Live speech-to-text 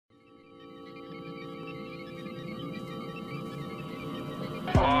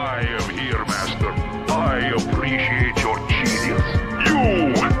dear master. I appreciate your genius.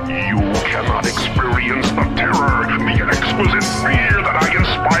 You cannot experience the terror, the exquisite fear that I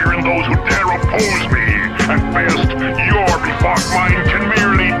inspire in those who dare oppose me. At best, your befogged mind can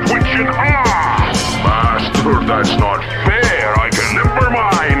merely twitch in awe. Master, that's not fair. I can never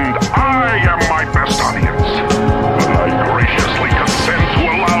mind. I am my best audience. But I graciously consent to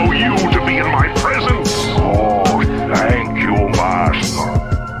allow you to be in my presence. Oh, thank you, Master.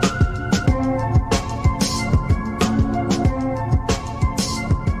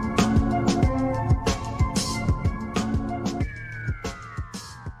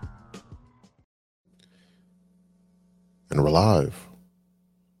 And we're live.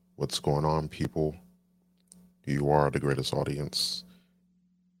 What's going on, people? You are the greatest audience.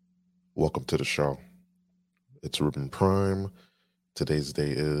 Welcome to the show. It's Ruben Prime. Today's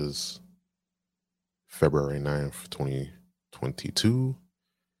day is February 9th, 2022.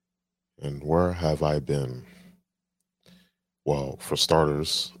 And where have I been? Well, for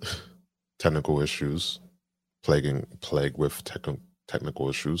starters, technical issues, plagued with technical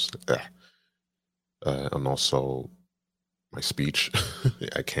issues, and also my speech.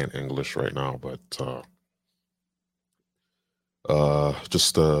 I can't English right now, but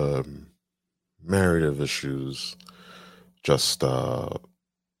just narrative issues, it's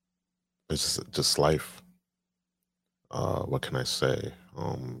just life. What can I say?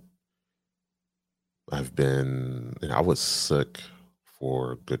 I was sick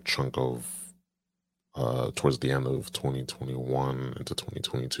for a good chunk of towards the end of 2021 into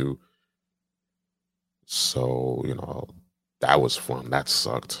 2022. So, that was fun. That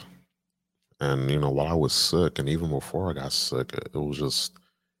sucked. And, while I was sick, and even before I got sick, it was just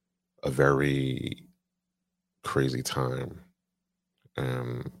a very crazy time.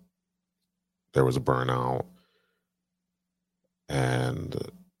 And there was a burnout and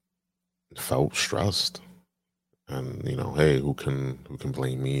felt stressed. And, hey, who can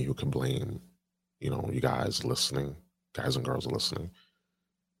blame me? Who can blame, you guys listening, guys and girls listening?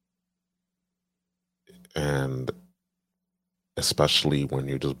 And especially when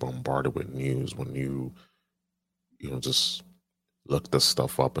you're just bombarded with news, when you just look this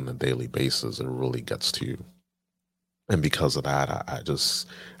stuff up on a daily basis, it really gets to you. And because of that,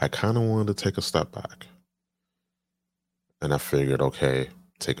 I kind of wanted to take a step back. And I figured, okay,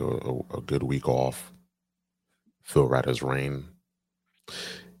 take a good week off, feel right as rain.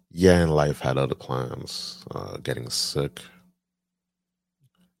 Yeah, and life had other plans, getting sick.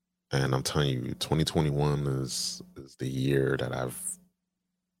 And I'm telling you, 2021 is the year that I've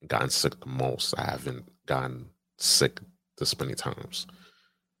gotten sick the most. I haven't gotten sick this many times.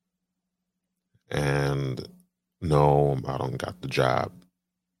 And no, I don't got the job.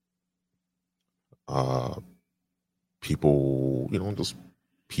 People, just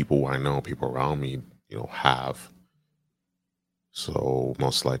people I know, people around me, have. So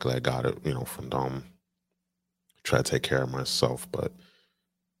most likely I got it, from them. Try to take care of myself, but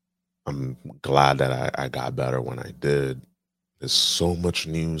I'm glad that I got better when I did. There's so much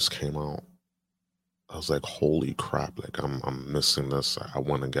news came out. I was like, holy crap, like I'm missing this. I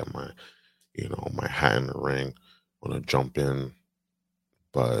want to get my, my hat in the ring, want to jump in,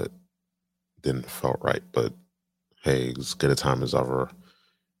 but didn't felt right. But hey, as good a time as ever.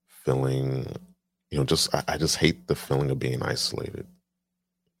 Feeling, I just hate the feeling of being isolated.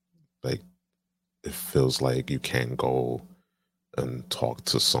 Like it feels like you can't go and talk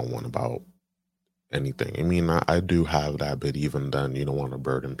to someone about anything. I mean, I do have that, but even then, you don't want to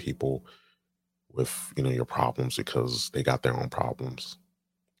burden people with, your problems because they got their own problems.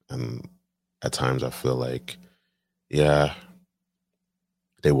 And at times I feel like, yeah,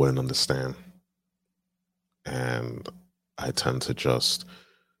 they wouldn't understand. And I tend to just,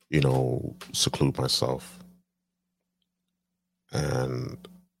 seclude myself. And,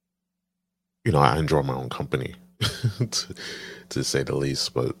 I enjoy my own company, to say the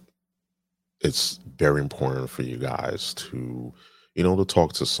least, but it's very important for you guys to, to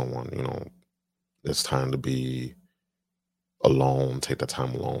talk to someone, it's time to be alone, take the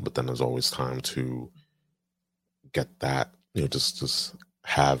time alone, but then there's always time to get that, just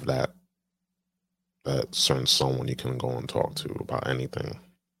have that certain someone you can go and talk to about anything.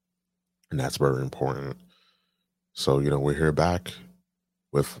 And that's very important. So, we're here back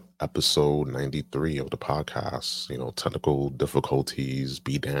with episode 93 of the podcast, technical difficulties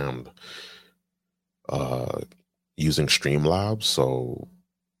be damned. Using Streamlabs, so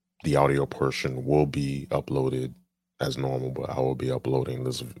the audio portion will be uploaded as normal, but I will be uploading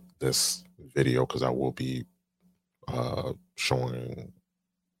this video because I will be showing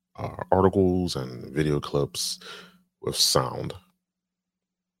articles and video clips with sound.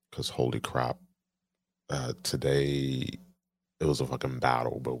 because holy crap, today it was a fucking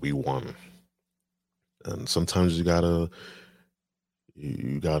battle, but we won. And sometimes you gotta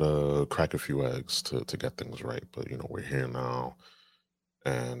crack a few eggs to get things right. But we're here now,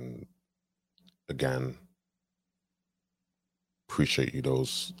 and again, appreciate you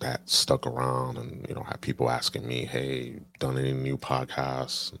those that stuck around, and had people asking me, "Hey, done any new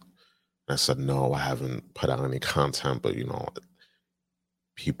podcasts?" And I said, "No, I haven't put out any content," but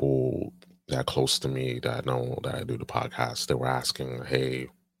people that close to me that know that I do the podcast, they were asking, "Hey,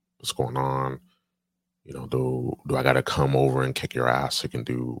 what's going on? Do I gotta come over and kick your ass so you can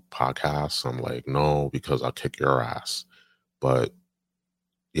do podcasts?" I'm like, "No, because I'll kick your ass. But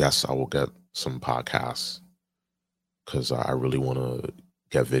yes, I will get some podcasts because I really want to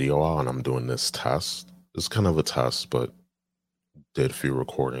get video out, and I'm doing this test. It's kind of a test, but did a few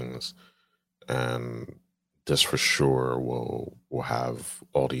recordings, and this for sure will have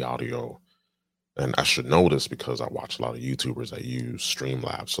all the audio. And I should know this because I watch a lot of YouTubers that use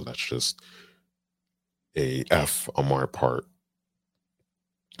Streamlabs, so that's just a F on my part.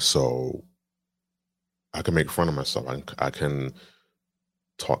 So I can make fun of myself. I can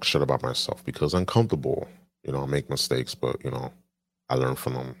talk shit about myself because I'm comfortable. I make mistakes, but I learn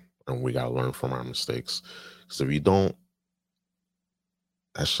from them, and we gotta learn from our mistakes. Because if you don't,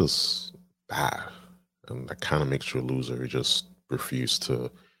 that's just bad, and that kind of makes you a loser. You just refuse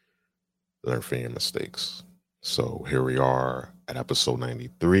to learn from your mistakes. So here we are at episode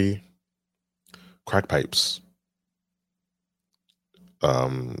 93, crack pipes.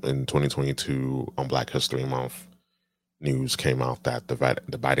 In 2022, on Black History Month, news came out that the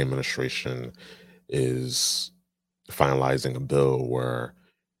Biden administration is finalizing a bill where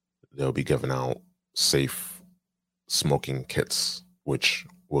they'll be giving out safe smoking kits, which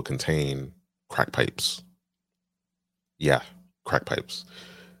will contain crack pipes. Yeah, crack pipes.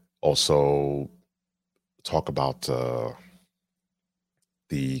 Also, talk about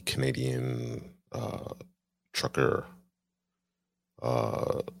the Canadian trucker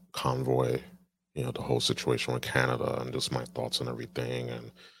convoy, the whole situation with Canada, and just my thoughts and everything,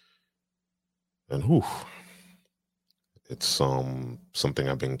 and whew, it's something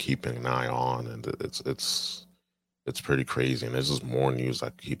I've been keeping an eye on, and it's pretty crazy, and there's just more news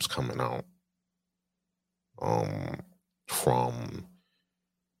that keeps coming out from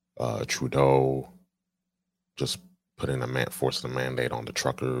Trudeau just putting forcing a mandate on the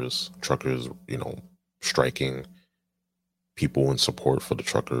truckers, striking, people in support for the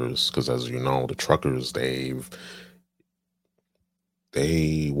truckers, because as you know, the truckers, they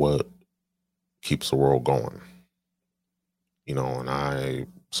what keeps the world going, and I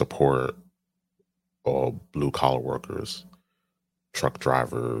support all blue collar workers, truck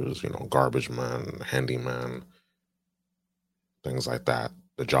drivers, garbage men, handymen, things like that.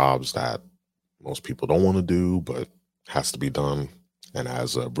 The jobs that most people don't want to do, but has to be done. And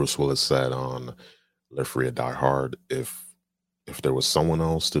as Bruce Willis said on Live Free or Die Hard, if there was someone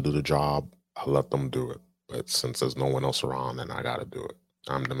else to do the job, I'll let them do it. But since there's no one else around, then I got to do it.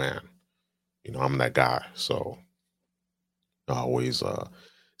 I'm the man. I'm that guy. So I always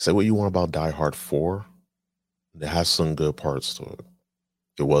say what you want about Die Hard 4. It has some good parts to it.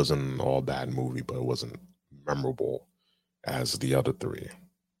 It wasn't all bad movie, but it wasn't memorable as the other three.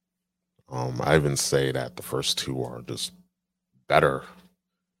 I even say that the first two are just better.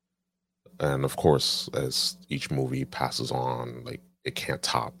 And of course, as each movie passes on, like, it can't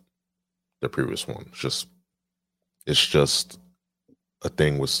top the previous one. It's just a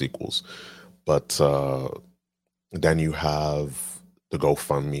thing with sequels. But then you have the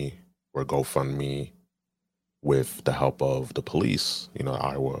GoFundMe, where GoFundMe, with the help of the police,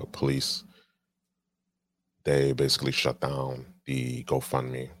 Iowa police, they basically shut down the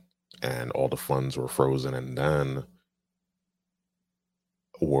GoFundMe, and all the funds were frozen, and then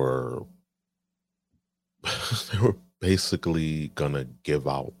they were basically gonna give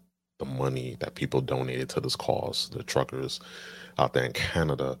out the money that people donated to this cause, the truckers out there in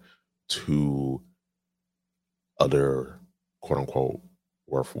Canada, to other quote unquote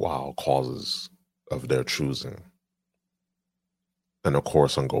worthwhile causes of their choosing. And of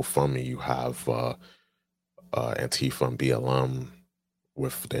course, on GoFundMe, you have Antifa and BLM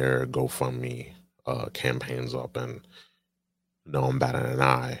with their GoFundMe campaigns up, and I'm batting an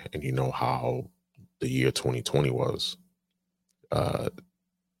eye, and you know how the year 2020 was.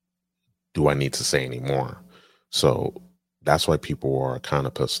 Do I need to say any more? So that's why people are kind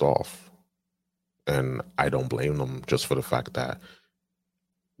of pissed off, and I don't blame them, just for the fact that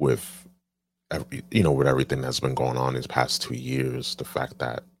with with everything that's been going on these past 2 years, the fact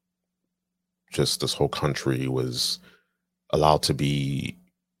that just this whole country was allowed to be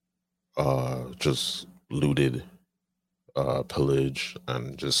just looted, pillage,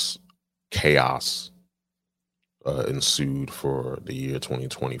 and just chaos ensued for the year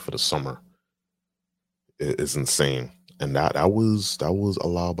 2020 for the summer. It's insane, and that was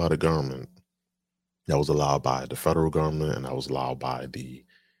allowed by the government. That was allowed by the federal government, and that was allowed by the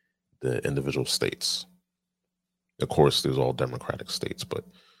individual states. Of course, there's all democratic states, but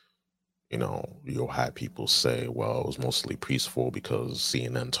you'll have people say, "Well, it was mostly peaceful because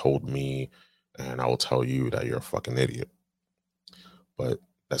CNN told me," and I will tell you that you're a fucking idiot. But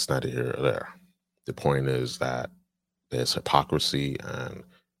that's neither here or there. The point is that there's hypocrisy, and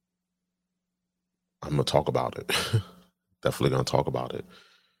I'm gonna talk about it. Definitely gonna talk about it.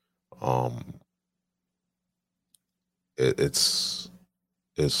 Um, it's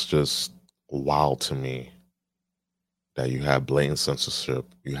just wild to me that you have blatant censorship,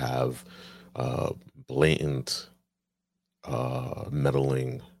 you have blatant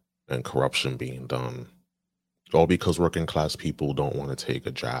meddling and corruption being done, all because working class people don't want to take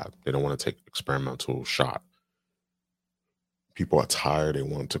a jab. They don't want to take experimental shot. People are tired. They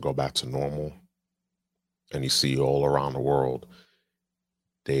want to go back to normal. And you see all around the world,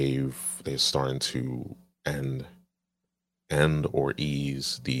 they're starting to end or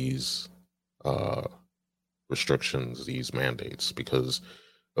ease these uh, restrictions, these mandates, because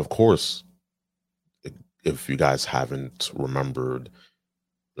of course, if you guys haven't remembered,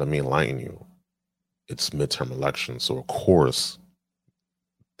 let me enlighten you. It's midterm elections, so of course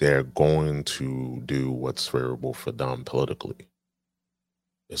they're going to do what's favorable for them politically.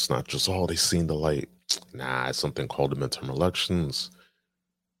 It's not just, oh, they seen the light. Nah, it's something called the midterm elections.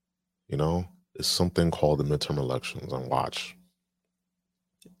 It's something called the midterm elections. And watch,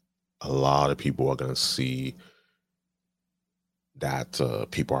 a lot of people are going to see that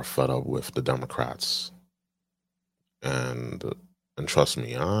people are fed up with the Democrats. And trust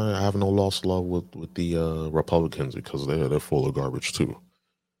me, I have no lost love with the Republicans because they're full of garbage too.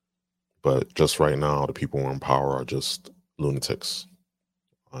 But just right now, the people in power are just lunatics,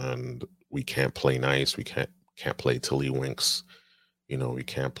 and we can't play nice. We can't play tiddlywinks. We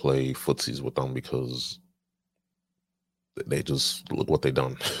can't play footsies with them because they just look what they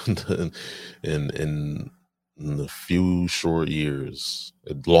done in a few short years.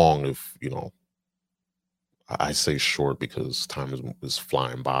 Long, if I say short because time is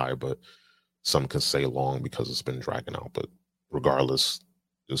flying by, but some can say long because it's been dragging out. But regardless,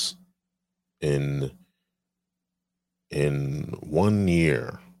 just in 1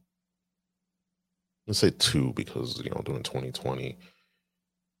 year, let's say two, because during 2020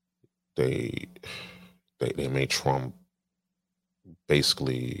 they made Trump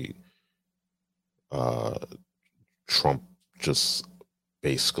basically Trump just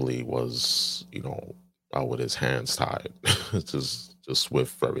basically was out with his hands tied just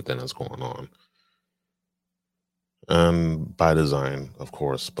with everything that's going on, and by design, of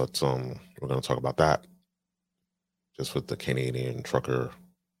course. But we're going to talk about that, just with the Canadian trucker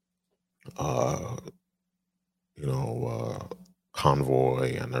uh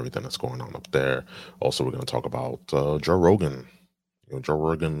convoy and everything that's going on up there. Also, we're going to talk about Joe Rogan. Joe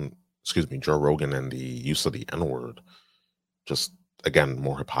Rogan and the use of the N word. Just again,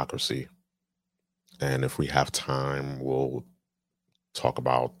 more hypocrisy. And if we have time, we'll talk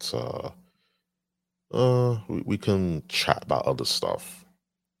about. We can chat about other stuff,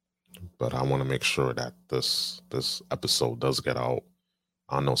 but I want to make sure that this episode does get out.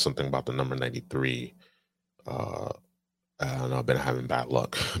 I know something about the number 93. And I've been having bad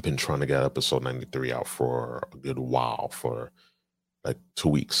luck. I've been trying to get episode 93 out for a good while, for like 2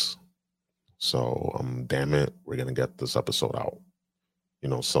 weeks. So damn it, we're gonna get this episode out.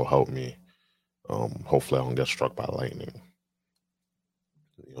 So help me. Hopefully I don't get struck by lightning.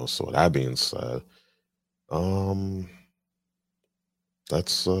 So that being said,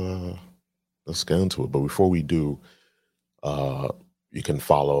 let's get into it. But before we do, you can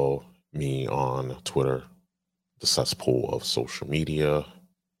follow me on Twitter, the cesspool of social media,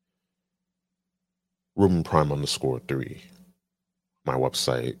 Ruben Prime _3, my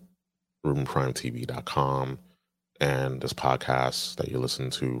website, RubenPrimeTV.com, and this podcast that you're listening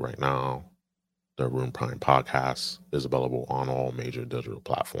to right now, the Ruben Prime Podcast, is available on all major digital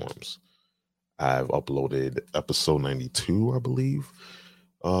platforms. I've uploaded episode 92, I believe,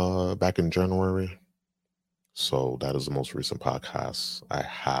 back in January. So that is the most recent podcast I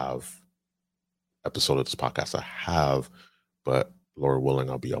have. Episode of this podcast I have, but Lord willing,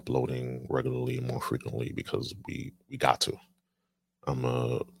 I'll be uploading regularly, more frequently, because we got to. I'm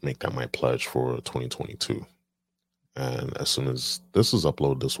gonna make that my pledge for 2022. And as soon as this is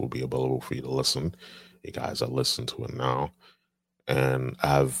uploaded, this will be available for you to listen. You guys are listening to it now. And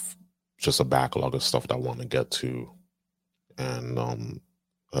I've just a backlog of stuff that I want to get to, and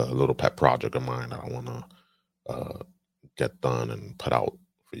a little pet project of mine that I want to get done and put out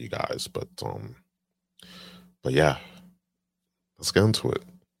for you guys. But yeah, let's get into it.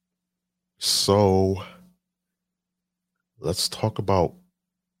 So let's talk about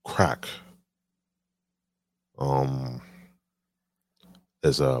crack.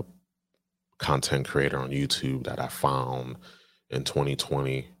 There's a content creator on YouTube that I found in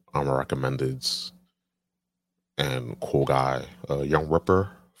 2020 on my recommendeds, and cool guy, Young Ripper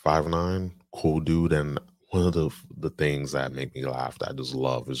 59, cool dude. And one of the things that make me laugh that I just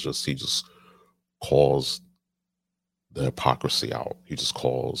love is just he just calls the hypocrisy out. He just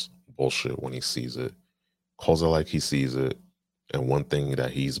calls bullshit when he sees it, calls it like he sees it. And one thing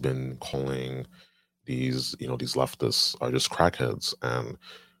that he's been calling these leftists are just crackheads. And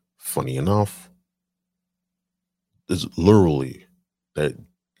funny enough, is literally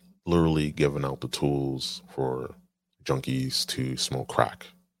giving out the tools for junkies to smoke crack.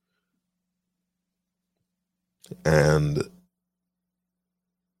 And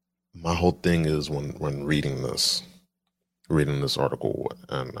my whole thing is when reading this article,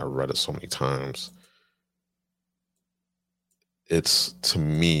 and I read it so many times, it's, to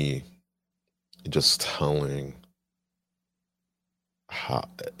me, just telling how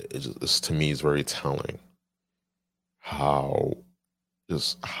it's very telling how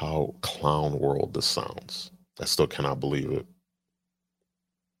clown world this sounds. I still cannot believe it.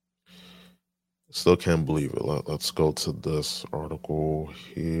 Still can't believe it. Let's go to this article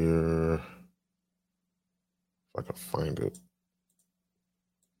here. If I can find it.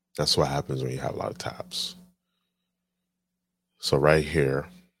 That's what happens when you have a lot of tabs. So right here.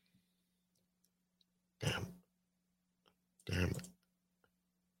 Damn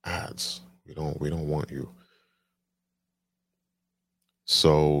ads. We don't want you.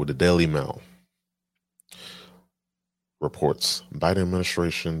 So the Daily Mail reports Biden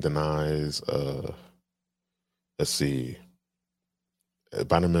administration denies Biden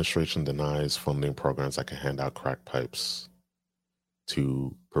administration denies funding programs that can hand out crack pipes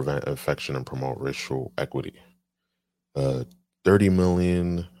to prevent infection and promote racial equity. 30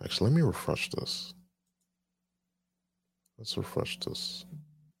 million. Actually, let me refresh this. Let's refresh this.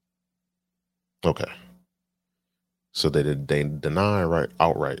 Okay. So they deny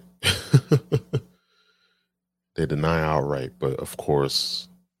outright. They deny outright, but of course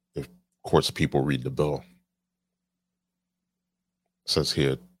people read the bill. It says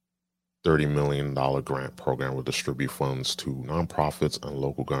here, $30 million grant program will distribute funds to nonprofits and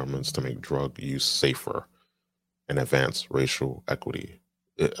local governments to make drug use safer and advance racial equity.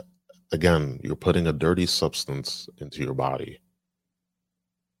 Again, you're putting a dirty substance into your body.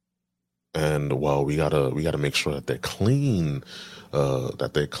 And well, we gotta make sure that they're clean,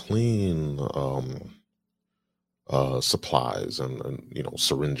 supplies and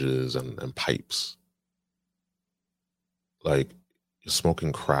syringes and pipes. Like, you're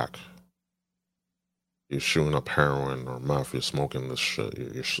smoking crack, you're shooting up heroin or meth, you're smoking this shit,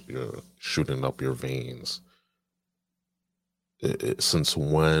 you're shooting up your veins. Since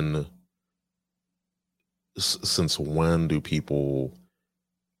when do people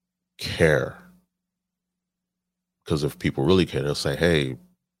care? Because if people really care, they'll say, hey,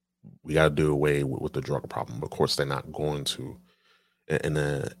 we got to do away with the drug problem. But of course, they're not going to. In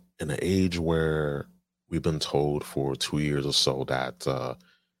an age where we've been told for 2 years or so that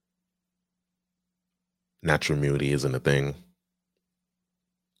natural immunity isn't a thing,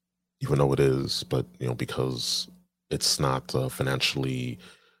 even though it is, but because it's not financially,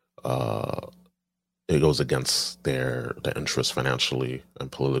 it goes against their interest financially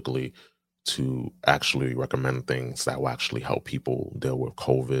and politically to actually recommend things that will actually help people deal with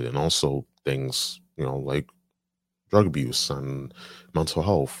COVID, and also things, like drug abuse and mental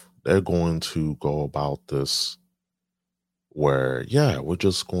health. They're going to go about this where, yeah, we're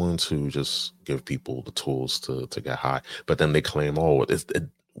just going to just give people the tools to get high. But then they claim, oh,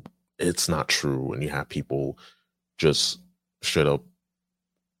 it's not true. And you have people just straight up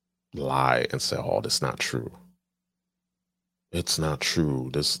lie and say, oh, that's not true. It's not true.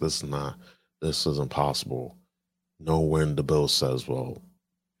 This isn't possible. Nowhere in the bill says, well,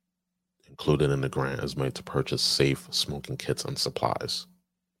 included in the grant is made to purchase safe smoking kits and supplies.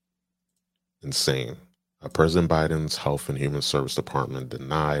 Insane. President Biden's Health and Human Service Department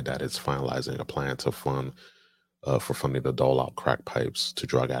denied that it's finalizing a plan to fund for funding to dole out crack pipes to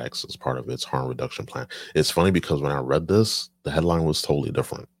drug addicts as part of its harm reduction plan. It's funny because when I read this, the headline was totally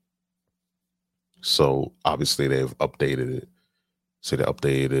different. So obviously they've updated it. So they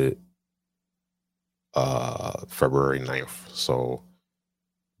updated it February 9th. So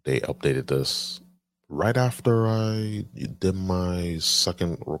They updated this right after I did my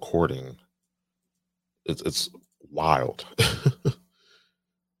second recording. It's wild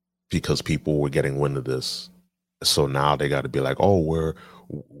because people were getting wind of this. So now they got to be like, oh,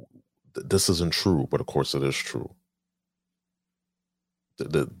 this isn't true, but of course it is true.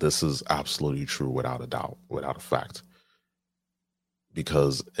 This is absolutely true without a doubt, without a fact.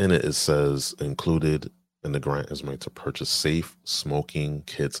 Because in it says included in the grant is made to purchase safe smoking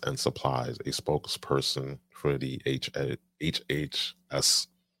kits and supplies. A spokesperson for the HHS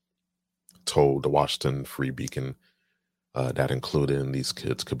told the Washington Free Beacon that included in these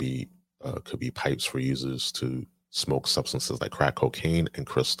kits could be pipes for users to smoke substances like crack cocaine and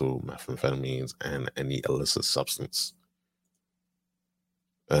crystal methamphetamines and any illicit substance.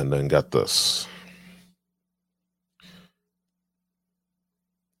 And then get this.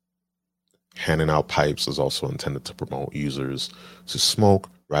 Handing out pipes is also intended to promote users to smoke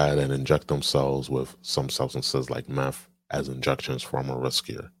rather than inject themselves with some substances like meth, as injections far more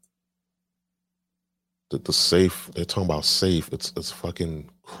riskier. The safe, they're talking about safe, it's fucking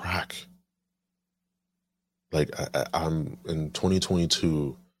crack. Like I'm in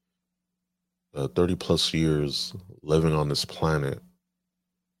 2022, 30 plus years living on this planet.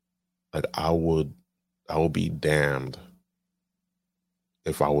 Like I would be damned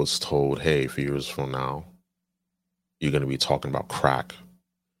if I was told, hey, a few years from now, you're going to be talking about crack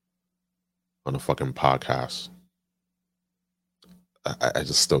on a fucking podcast. I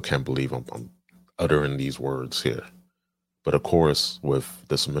just still can't believe I'm uttering these words here. But of course, with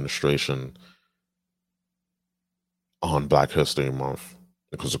this administration on Black History Month,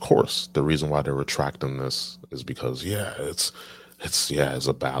 because of course, the reason why they're retracting this is because, it's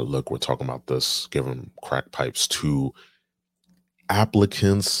a bad look. We're talking about this, giving crack pipes to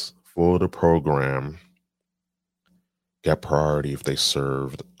applicants for the program get priority if they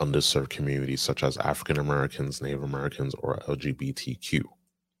served underserved communities such as African Americans, Native Americans, or LGBTQ.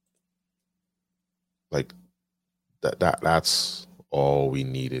 Like that's all we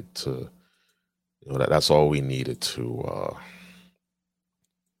needed to, that's all we needed to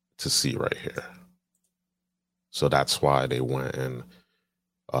see right here. So that's why they went and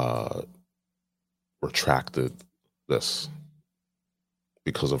retracted this,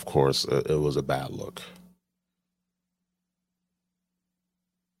 because of course it was a bad look.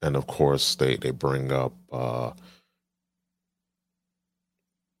 And of course they bring up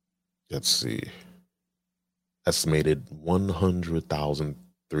let's see, estimated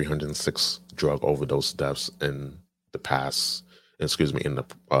 100,306 drug overdose deaths in the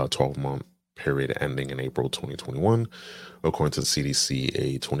 12-month period ending in April 2021, according to the CDC,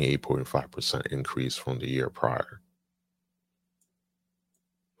 a 28.5% increase from the year prior.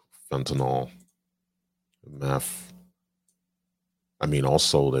 Fentanyl, meth. I mean,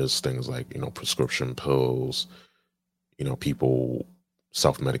 also there's things like, prescription pills, people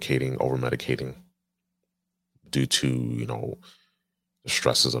self-medicating, over-medicating due to, the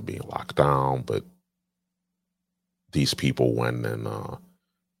stresses of being locked down. But these people went and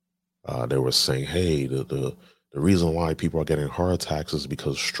they were saying, hey, the reason why people are getting heart attacks is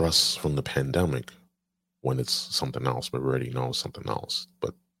because stress from the pandemic, when it's something else, but we already know something else.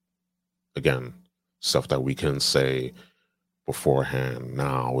 But again, stuff that we couldn't say beforehand,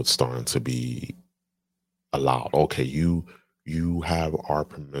 now it's starting to be allowed. Okay, you have our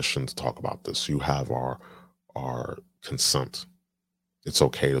permission to talk about this. You have our consent. It's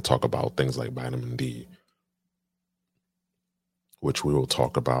okay to talk about things like vitamin D, which we will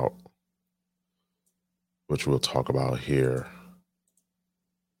talk about here.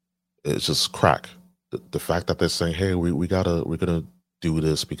 It's just crack. The fact that they're saying, hey, we're gonna do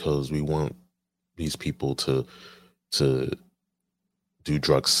this because we want these people to do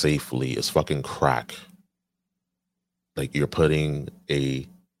drugs safely is fucking crack. Like you're putting a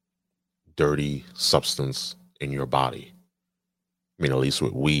dirty substance in your body. I mean, at least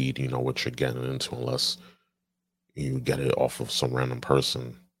with weed, you know what you're getting into, unless you get it off of some random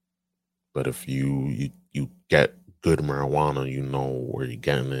person. But if you get good marijuana, you know where you're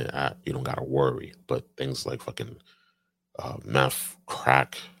getting it at. You don't gotta worry. But things like fucking meth,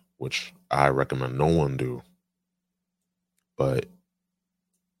 crack, which I recommend no one do. But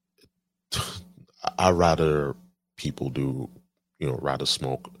I rather people do, rather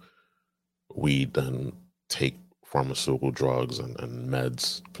smoke weed than take pharmaceutical drugs and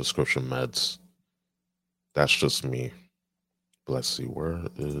meds, prescription meds. That's just me. But let's see, where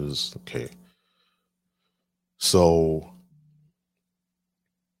is, okay. So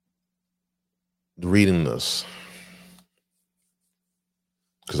reading this,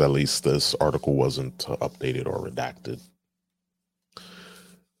 because at least this article wasn't updated or redacted.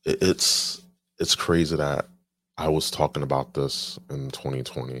 it's crazy that I was talking about this in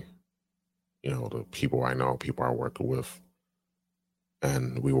 2020. You know, the people I know, people I work with,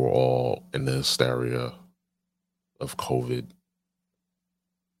 and we were all in the hysteria of COVID,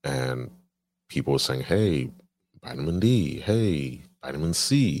 and people were saying, "Hey, vitamin D. Hey, vitamin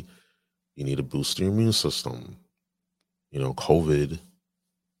C. You need to boost your immune system." You know, COVID.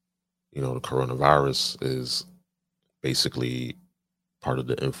 You know, the coronavirus is basically part of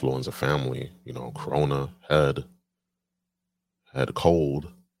the influenza family. You know, Corona had a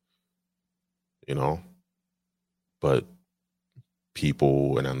cold. You know, but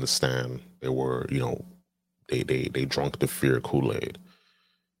people and understand they were, you know, they drunk the fear Kool-Aid.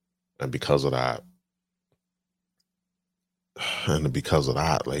 And because of that,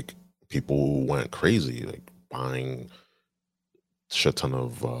 like people went crazy, like buying shit ton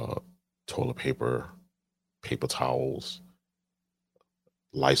of toilet paper, paper towels,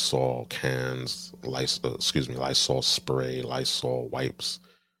 Lysol cans, Lysol spray, Lysol wipes.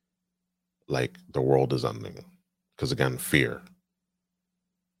 Like the world is ending. Because again, fear.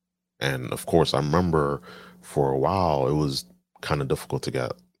 And of course, I remember for a while it was kind of difficult to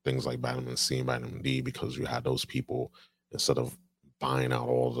get things like vitamin C and vitamin D because you had those people, instead of buying out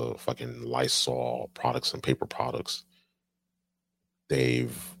all the fucking Lysol products and paper products,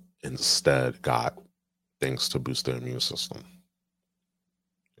 they've instead got things to boost their immune system.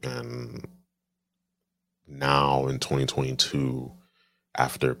 And now in 2022,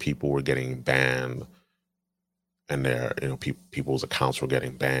 after people were getting banned and their, you know, people's accounts were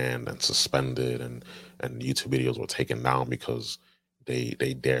getting banned and suspended, and YouTube videos were taken down because they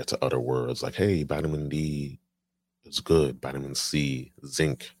dared to utter words like, "Hey, vitamin D is good, vitamin C,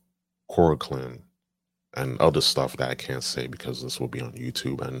 zinc, chloroquine," and other stuff that I can't say because this will be on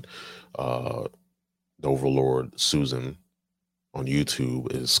YouTube. And uh, the overlord Susan on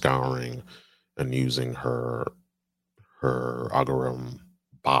YouTube is scouring and using her algorithm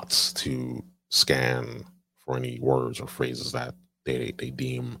bots to scan for any words or phrases that they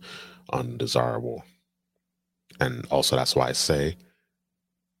deem undesirable. And also, that's why I say,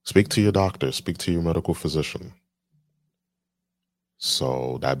 speak to your doctor, speak to your medical physician.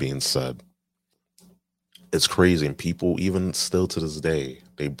 So that being said, it's crazy, and people even still to this day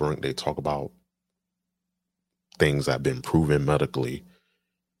they talk about things that have been proven medically,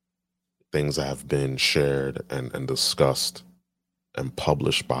 things that have been shared and discussed and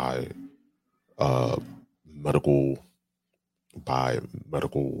published uh, medical by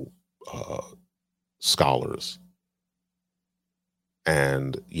medical uh, scholars,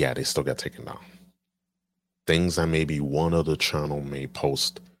 and yeah, they still get taken down. Things that maybe one other channel may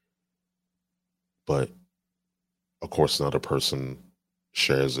post, but of course another person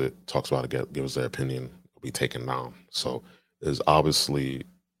shares it, talks about it, gives their opinion, will be taken down. So there's obviously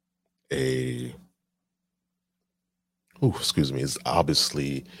a it's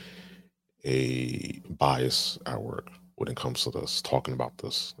obviously a bias at work when it comes to this, talking about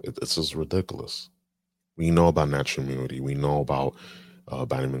this. It's just ridiculous. We know about natural immunity. We know about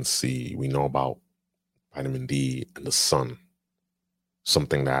vitamin C. We know about vitamin D and the sun,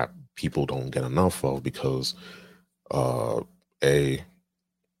 something that people don't get enough of because uh, a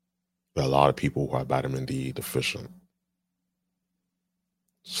there are a lot of people who are vitamin D deficient,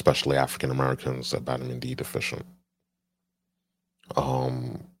 especially African Americans that vitamin D deficient.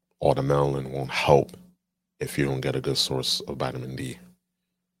 Um, all the melanin won't help if you don't get a good source of vitamin D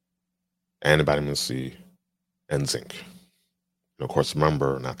and vitamin C and zinc. And of course,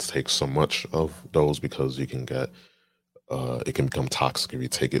 remember not to take so much of those because you can get it can become toxic if you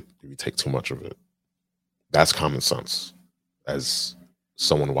take too much of it. That's common sense. As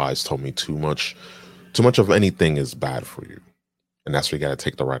someone wise told me, too much of anything is bad for you, and that's where you got to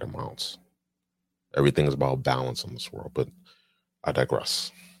take the right amounts. Everything is about balance in this world, but I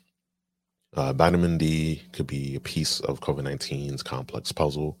digress. Vitamin D could be a piece of COVID-19's complex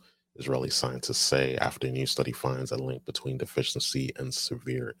puzzle, Israeli scientists say, after a new study finds a link between deficiency and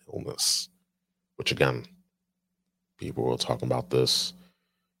severe illness. Which, again, people were talking about this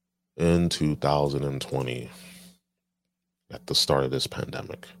in 2020 at the start of this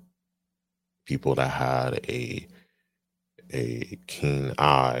pandemic. People that had a keen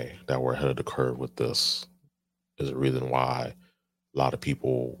eye, that were ahead of the curve with this, is a reason why a lot of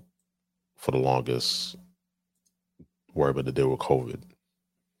people for the longest were able to deal with COVID.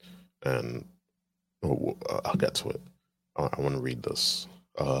 And I'll get to it. I want to read this.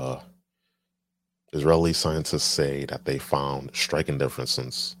 Israeli scientists say that they found striking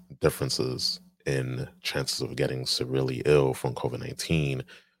differences in chances of getting severely ill from COVID-19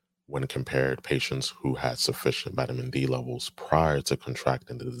 when compared patients who had sufficient vitamin D levels prior to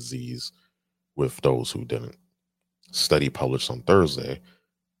contracting the disease with those who didn't. Study published on Thursday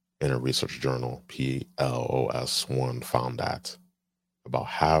in a research journal, PLOS1, found that about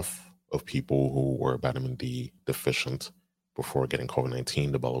half of people who were vitamin D deficient before getting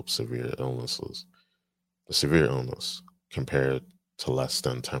COVID-19 developed severe illnesses. The severe illness compared to less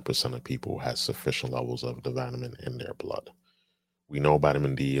than 10% of people who had sufficient levels of the vitamin in their blood. We know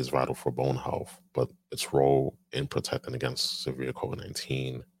vitamin D is vital for bone health, but its role in protecting against severe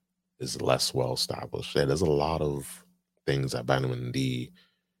COVID-19 is less well established. Yeah, there's a lot of things that vitamin D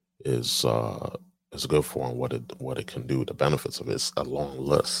is good for and what it can do. The benefits of it's a long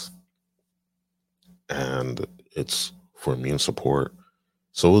list, and it's for immune support.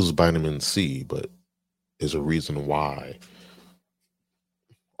 So is vitamin C, but there's a reason why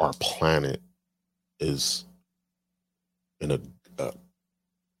our planet is in a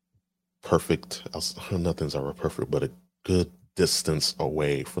perfect, nothing's ever perfect, but a good distance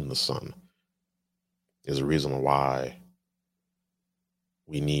away from the sun. There's a reason why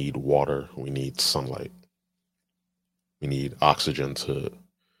we need water, we need sunlight, we need oxygen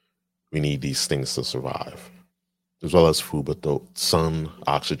we need these things to survive, as well as food, but the sun,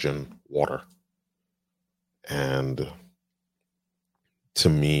 oxygen, water. And to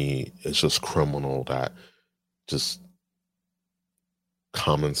me, it's just criminal that just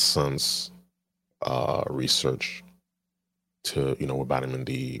common sense research with vitamin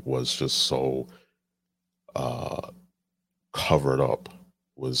D was just so covered up,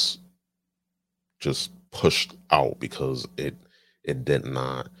 was just pushed out because it did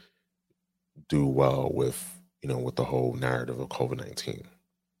not do well with the whole narrative of COVID-19,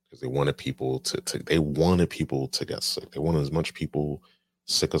 because they wanted people to get sick. They wanted as much people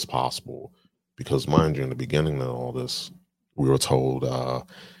sick as possible, because mind you, in the beginning of all this, we were told,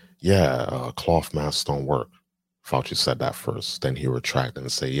 cloth masks don't work. Fauci said that first. Then he retracted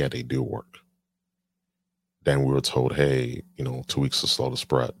and said, yeah, they do work. Then we were told, hey, 2 weeks to slow the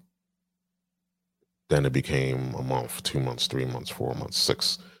spread. Then it became a month, 2 months, 3 months, 4 months,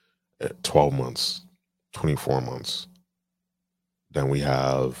 6, 12 months, 24 months. Then we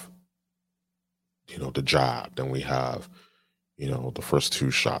have, the jab. Then we have, the first 2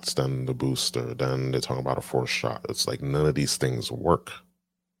 shots, then the booster. Then they're talking about a 4th shot. It's like none of these things work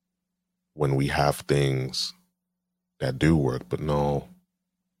when we have things that do work. But no,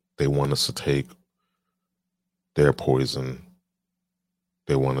 they want us to take their poison.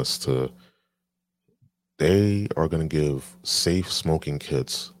 They want us to, they are going to give safe smoking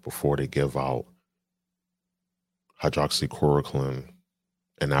kits before they give out hydroxychloroquine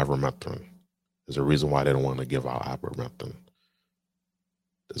and ivermectin. There's a reason why they don't want to give out ivermectin.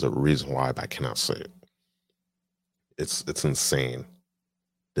 There's a reason why, but I cannot say it. It's insane.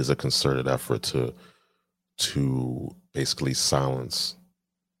 There's a concerted effort to basically silence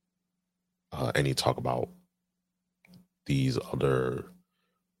any talk about these other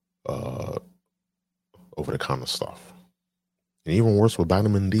over-the-counter stuff. And even worse with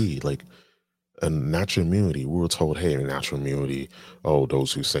vitamin D, like a natural immunity. We were told, hey, natural immunity,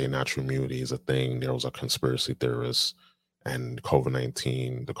 those who say natural immunity is a thing, those are conspiracy theorists, and the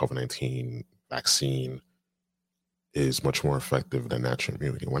COVID-19 vaccine is much more effective than natural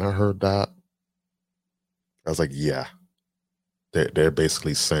immunity. When I heard that, I was like, yeah. They're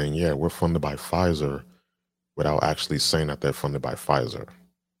basically saying, yeah, we're funded by Pfizer, without actually saying that they're funded by Pfizer.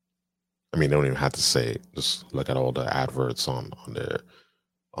 I mean, they don't even have to say it. Just look at all the adverts on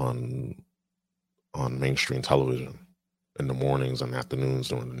mainstream television in the mornings and afternoons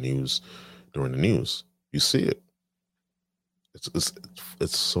during the news. You see it.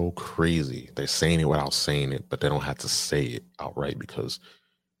 It's so crazy. They're saying it without saying it, but they don't have to say it outright because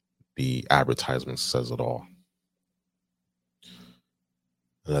the advertisement says it all.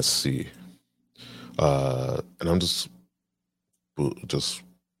 Let's see. And I'm just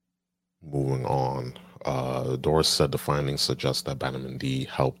moving on. Doris said the findings suggest that vitamin D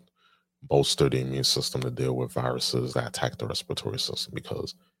helped bolster the immune system to deal with viruses that attack the respiratory system,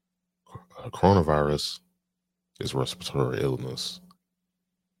 because coronavirus is respiratory illness.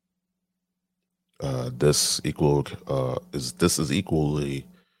 This is equally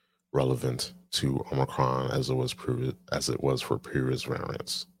relevant to Omicron as it was for previous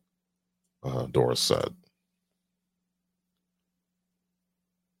variants. Doris said.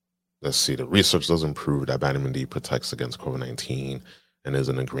 Let's see. The research doesn't prove that vitamin D protects against COVID-19 and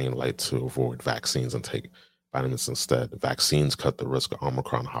isn't a green light to avoid vaccines and take vitamins instead. Vaccines cut the risk of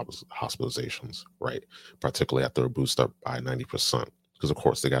Omicron hospitalizations, right? Particularly after a boost up by 90%. Because, of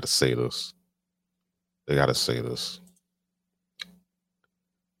course, they got to say this.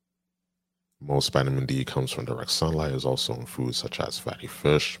 Most vitamin D comes from direct sunlight, is also in foods such as fatty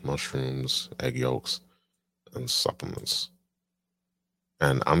fish, mushrooms, egg yolks, and supplements.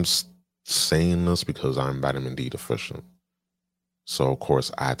 And saying this because I'm vitamin D deficient. So of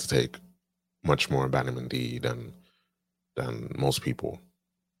course I had to take much more vitamin D than most people.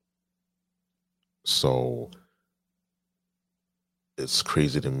 So it's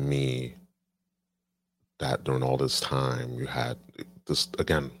crazy to me that during all this time you had this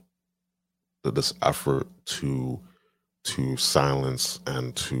again this effort to silence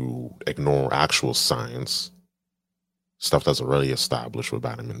and to ignore actual science, stuff that's already established with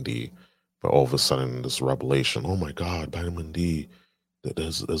vitamin D. But all of a sudden, this revelation, oh my God, vitamin D,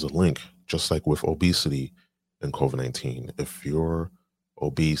 there's a link, just like with obesity and COVID-19. If you're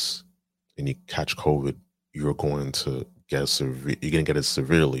obese and you catch COVID, you're going to you're going to get it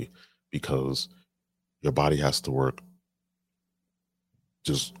severely because your body has to work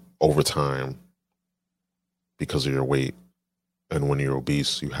just overtime because of your weight. And when you're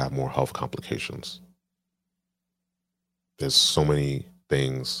obese, you have more health complications. There's so many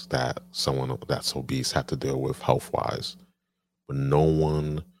things that someone that's obese had to deal with health wise, but no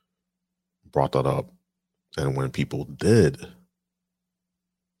one brought that up. And when people did,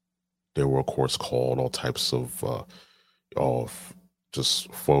 they were, of course, called all types of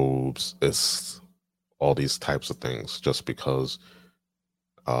just phobes. It's all these types of things just because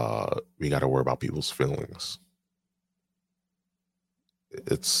we got to worry about people's feelings.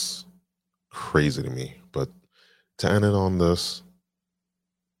 It's crazy to me. But to end it on this,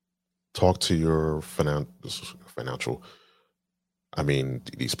 talk to your financial. I mean,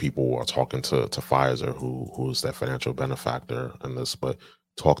 these people are talking to Pfizer, who's their financial benefactor in this, but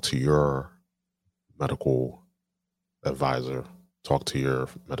talk to your medical advisor, talk to your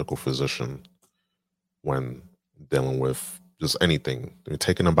medical physician when dealing with just anything. You're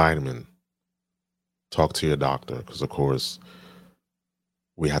taking a vitamin, talk to your doctor, because of course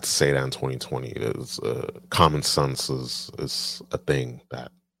we had to say that in 2020. It's, common sense is a thing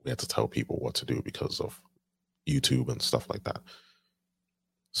that we had to tell people what to do because of YouTube and stuff like that.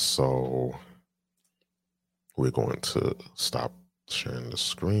 So we're going to stop sharing the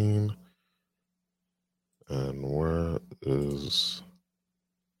screen. And where is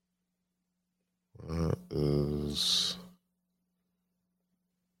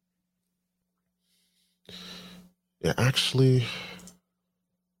yeah, actually,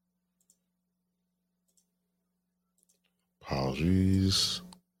 apologies.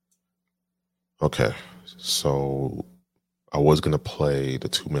 Okay, so I was gonna play the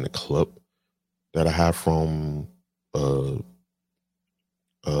 2-minute clip that I have from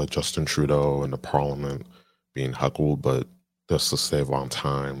Justin Trudeau and the Parliament being heckled, but just to save on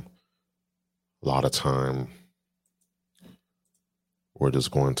time, a lot of time, we're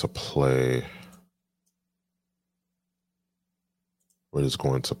just going to play. We're just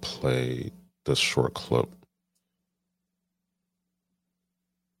going to play this short clip.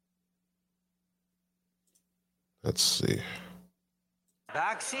 Let's see.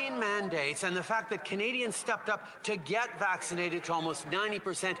 Vaccine mandates and the fact that Canadians stepped up to get vaccinated to almost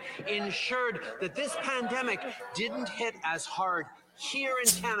 90% ensured that this pandemic didn't hit as hard here in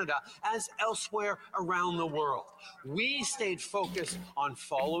Canada as elsewhere around the world. We stayed focused on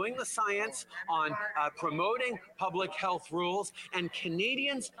following the science, on promoting public health rules, and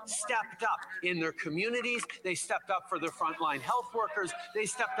Canadians stepped up in their communities. They stepped up for their frontline health workers. They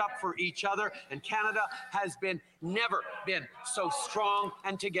stepped up for each other, and Canada has never been so strong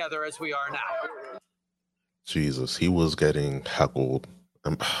and together as we are now. Jesus, he was getting heckled.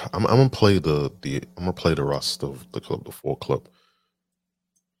 I'm gonna play the rest of the clip, the full clip.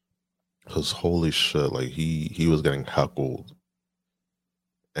 Cause holy shit, like he was getting heckled,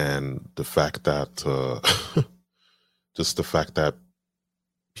 and the fact that just the fact that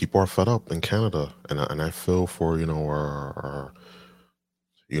people are fed up in Canada, and I feel for our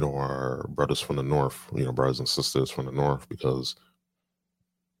our brothers from the north, brothers and sisters from the north, because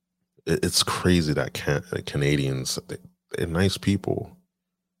it's crazy that Canadians, they're nice people,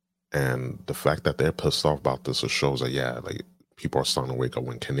 and the fact that they're pissed off about this, it shows that like people are starting to wake up.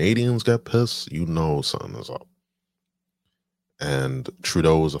 When Canadians get pissed, something is up. And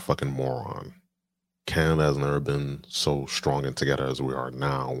Trudeau is a fucking moron. Canada has never been so strong and together as we are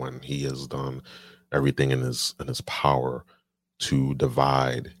now, when he has done everything in his power to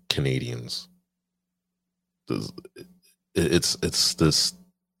divide Canadians. It's this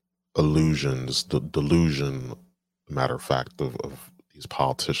illusion, this delusion, matter of fact, of these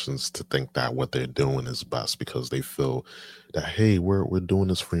politicians to think that what they're doing is best because they feel that, hey, we're doing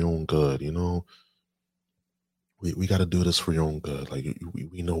this for your own good, we got to do this for your own good. Like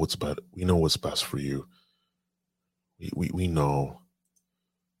we know what's better. We know what's best for you. We know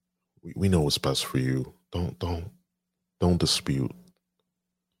we know what's best for you. Don't dispute.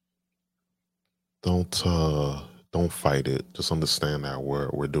 Don't fight it. Just understand that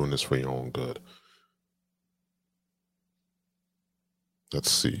we're doing this for your own good. Let's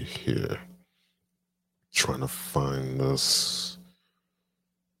see here. Trying to find this.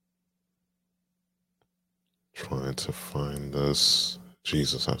 Trying to find this.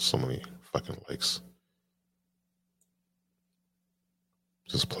 Jesus, I have so many fucking likes.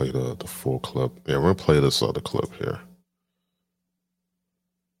 Just play the full clip. Yeah, we're gonna play this other clip here.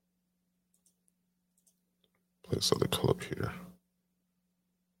 Play this other clip here.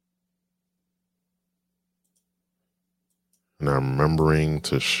 And I'm remembering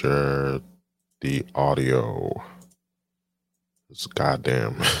to share the audio. It's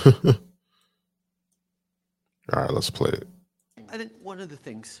goddamn. All right, let's play it. I think one of the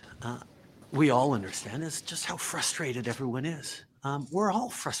things we all understand is just how frustrated everyone is. We're all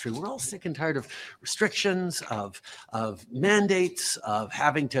frustrated. We're all sick and tired of restrictions, of mandates, of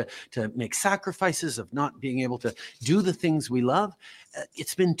having to make sacrifices, of not being able to do the things we love.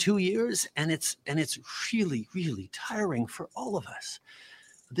 It's been 2 years, and it's really, really tiring for all of us.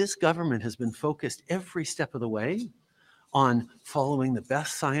 This government has been focused every step of the way on following the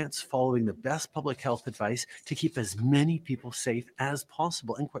best science, following the best public health advice to keep as many people safe as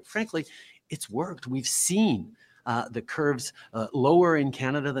possible. And quite frankly, it's worked. We've seen the curves lower in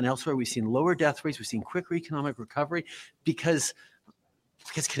Canada than elsewhere. We've seen lower death rates. We've seen quicker economic recovery because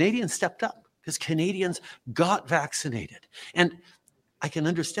Canadians stepped up, because Canadians got vaccinated. And I can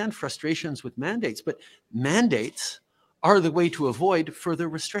understand frustrations with mandates, but mandates are the way to avoid further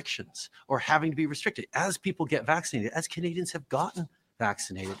restrictions or having to be restricted. As people get vaccinated, as Canadians have gotten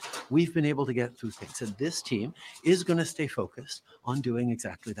vaccinated, we've been able to get through things. And this team is going to stay focused on doing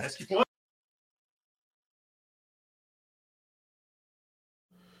exactly that.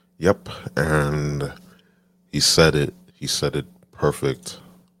 Yep, and he said it. He said it perfect.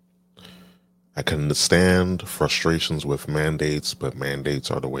 I can understand frustrations with mandates, but mandates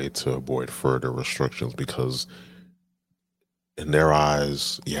are the way to avoid further restrictions because in their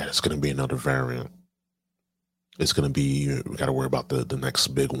eyes, yeah, it's going to be another variant. It's going to be, we got to worry about the next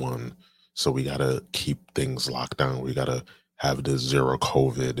big one. So we got to keep things locked down. We got to have this zero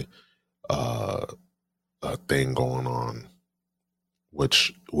COVID thing going on,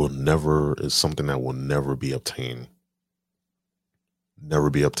 which is something that will never be obtained. Never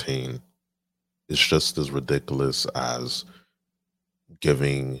be obtained. It's just as ridiculous as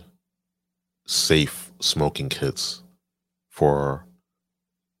giving safe smoking kits for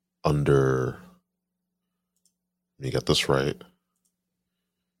under, let me get this right.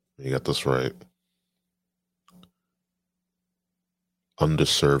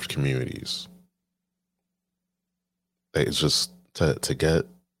 Underserved communities. It's just to get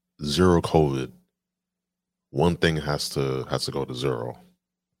zero COVID, one thing has to go to zero.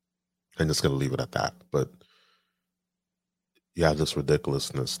 And it's gonna leave it at that. But you have this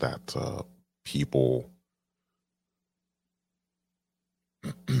ridiculousness that people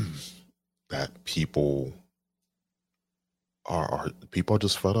are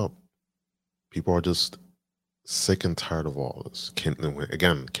just fed up. People are just sick and tired of all this.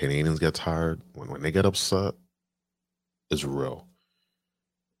 Again, Canadians get tired when they get upset. It's real,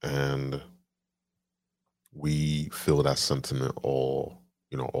 and we feel that sentiment all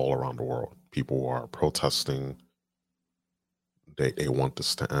around the world. People are protesting. They want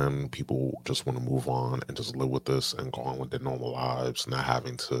this to end. People just want to move on and just live with this and go on with their normal lives, not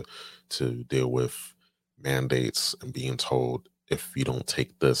having to deal with mandates and being told, if you don't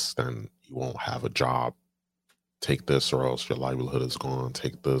take this, then you won't have a job. Take this or else your livelihood is gone.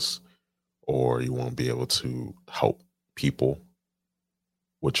 Take this or you won't be able to help people,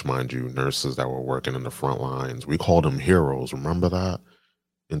 which, mind you, nurses that were working in the front lines, we called them heroes. Remember that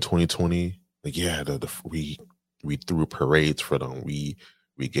in 2020? Like, yeah, we threw parades for them. We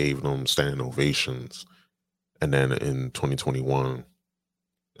gave them standing ovations. And then in 2021,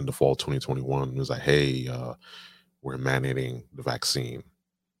 in the fall of 2021, it was like, hey, we're mandating the vaccine.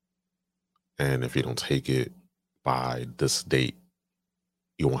 And if you don't take it by this date,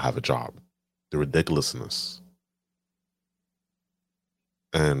 you won't have a job. The ridiculousness.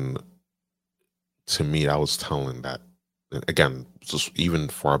 And to me, I was telling that, again, just even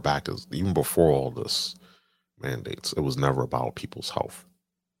far back as even before all this mandates, it was never about people's health,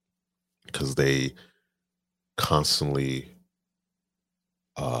 because they constantly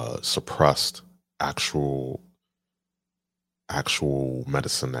suppressed actual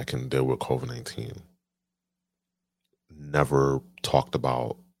medicine that can deal with COVID-19. never talked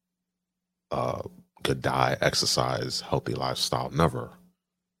about uh, good diet, exercise, healthy lifestyle. Never.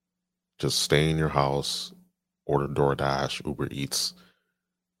 Just stay in your house, order DoorDash, Uber Eats.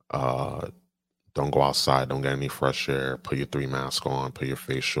 Uh, don't go outside. Don't get any fresh air. Put your 3 mask on. Put your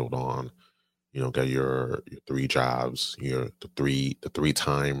face shield on. Get your 3 jabs. The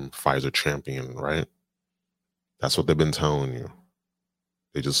 3-time Pfizer champion. Right. That's what they've been telling you.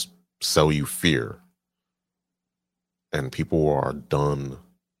 They just sell you fear, and people are done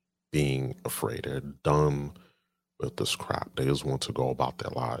being afraid. They're done with this crap. They just want to go about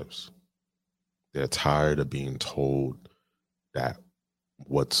their lives. They're tired of being told that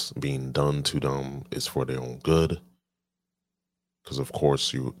what's being done to them is for their own good. Because of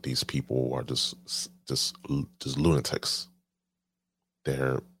course, these people are just lunatics.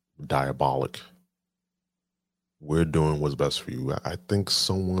 They're diabolic. We're doing what's best for you. I think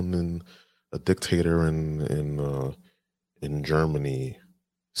a dictator in Germany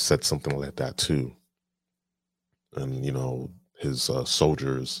said something like that too, and his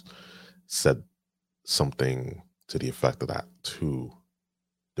soldiers said something to the effect of that too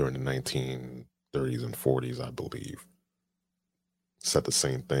during the 1930s and 40s, I believe. Said the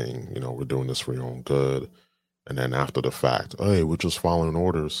same thing. We're doing this for your own good, and then after the fact, hey, we're just following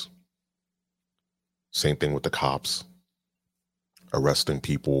orders. Same thing with the cops arresting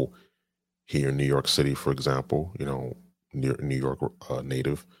people here in New York City, for example. New York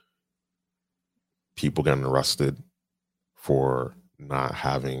native people getting arrested for not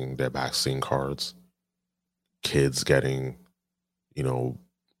having their vaccine cards, kids getting,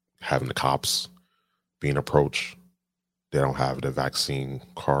 having the cops being approached. They don't have their vaccine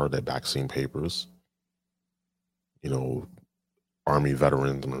card, their vaccine papers. Army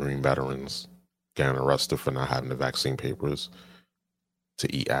veterans, Marine veterans getting arrested for not having the vaccine papers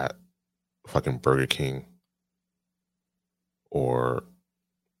to eat at fucking Burger King or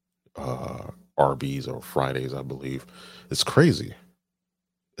Arby's or Fridays, I believe. It's crazy.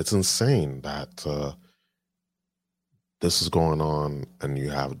 It's insane that this is going on, and you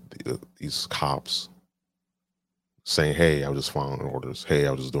have these cops saying, hey, I was just following orders. Hey,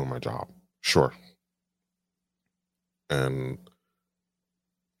 I was just doing my job. Sure. And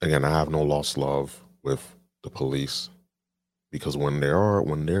again, I have no lost love with the police, because when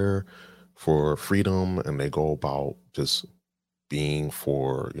they're for freedom and they go about just being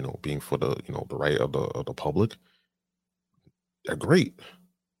for the the right of the public, they're great.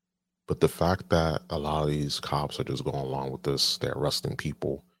 But the fact that a lot of these cops are just going along with this, they're arresting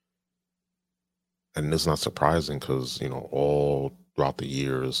people, and it's not surprising because all throughout the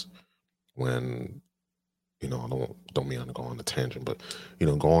years when I don't mean to go on a tangent, but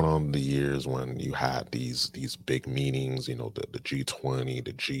going on the years when you had these big meetings, the G20,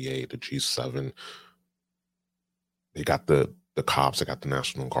 the G8, the G7, they got the cops, they got the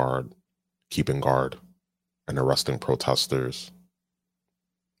National Guard keeping guard and arresting protesters.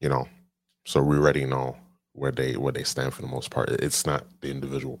 So we already know where they stand for the most part. It's not the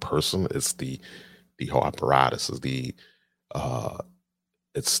individual person; it's the whole apparatus. Uh,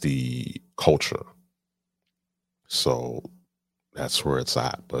 it's the culture. So that's where it's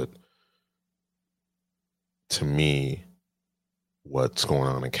at. But to me, what's going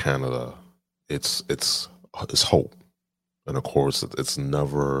on in Canada, it's hope, and of course, it's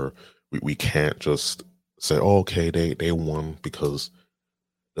never. We can't just say, oh, okay, they won, because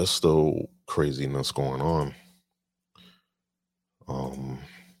there's still craziness going on. Um,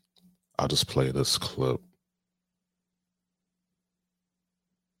 I'll just play this clip.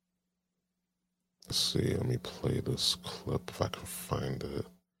 Let's see. Let me play this clip if I can find it.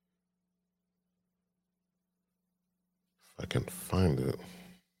 If I can find it.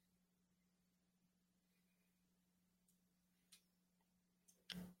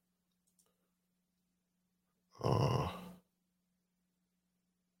 Uh,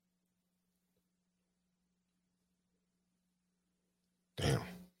 damn,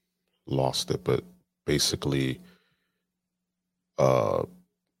 lost it. But basically, uh,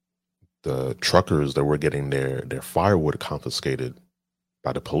 the truckers that were getting their firewood confiscated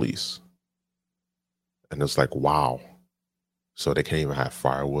by the police, and it's like, wow. So they can't even have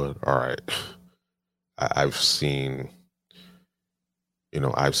firewood. All right. I've seen,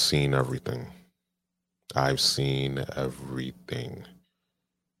 I've seen everything. I've seen everything.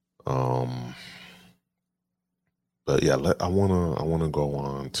 Um, but yeah, I wanna go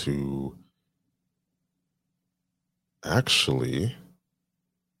on to actually.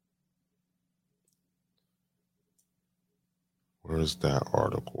 Where's that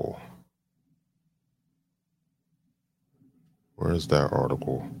article? Where's that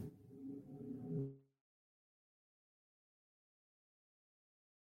article?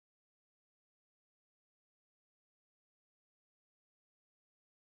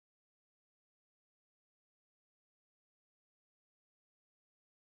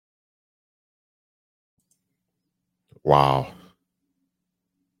 Wow.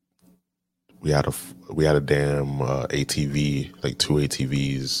 We had a damn ATV, like 2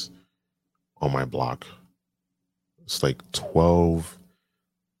 ATVs on my block. It's like 12.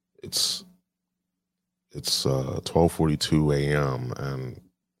 It's 12:42 a.m. and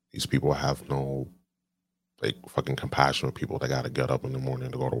these people have no like fucking compassion with people that got to get up in the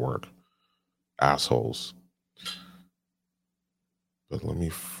morning to go to work. Assholes. But let me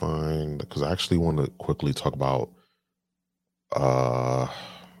find, because I actually want to quickly talk about uh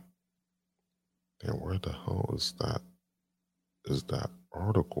damn, where the hell is that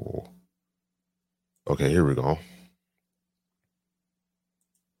article? Okay, here we go.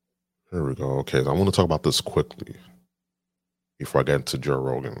 Okay, I want to talk about this quickly before I get into Joe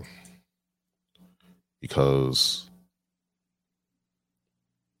Rogan. Because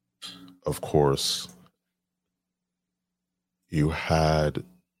of course you had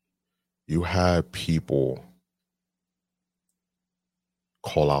people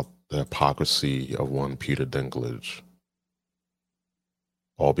call out the hypocrisy of one Peter Dinklage,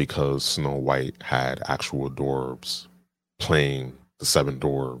 all because Snow White had actual dwarves playing the 7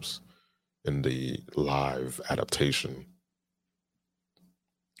 dwarves in the live adaptation.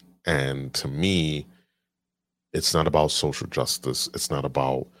 And to me, it's not about social justice. It's not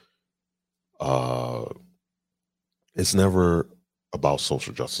about it's never about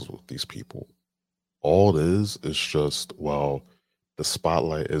social justice with these people. All it is just, well, the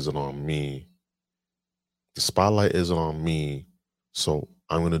spotlight isn't on me. The spotlight isn't on me, so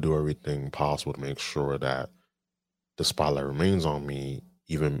I'm going to do everything possible to make sure that the spotlight remains on me,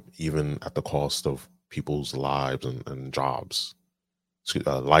 even at the cost of people's lives and jobs,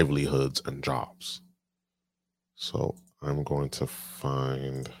 livelihoods and jobs. So I'm going to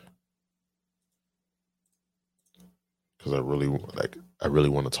find, because I really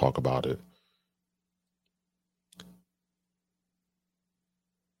want to talk about it.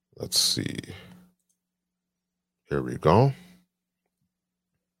 Let's see. Here we go.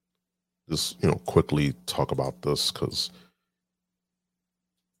 Just quickly talk about this because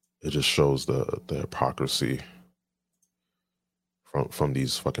it just shows the hypocrisy from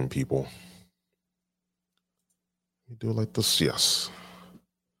these fucking people. We do it like this, yes.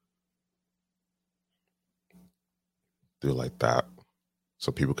 Do it like that,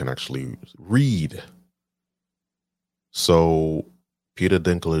 so people can actually read. So, Peter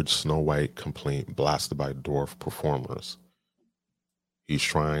Dinklage, Snow White complaint blasted by dwarf performers. He's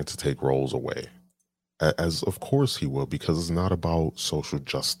trying to take roles away, as of course he will, because it's not about social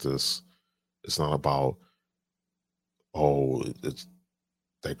justice. It's not about, oh, it's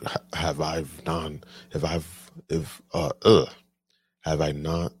like, have I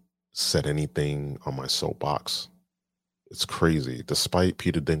not said anything on my soapbox? It's crazy. Despite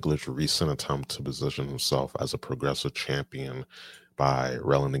Peter Dinklage's recent attempt to position himself as a progressive champion by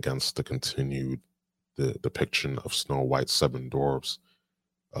railing against the continued depiction of Snow White's 7 dwarfs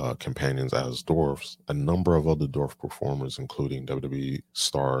companions as dwarfs, a number of other dwarf performers, including WWE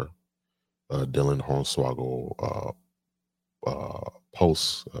star Dylan Hornswoggle,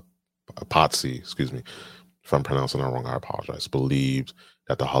 Potsy, excuse me, if I'm pronouncing that wrong, I apologize, believed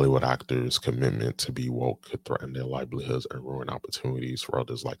that the Hollywood actor's commitment to be woke could threaten their livelihoods and ruin opportunities for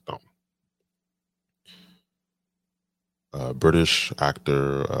others like them. British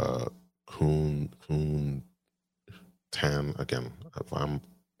actor Kun Tan, again, if I'm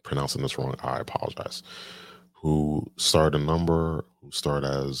pronouncing this wrong, I apologize, who starred as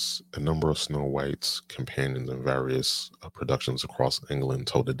a number of Snow White's companions in various productions across England,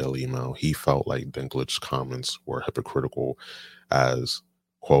 told the Daily Mail he felt like Dinklage's comments were hypocritical, as,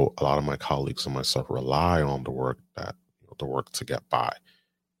 quote, a lot of my colleagues and myself rely on the work to get by.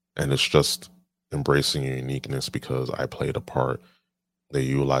 And it's just embracing your uniqueness because I played a part. They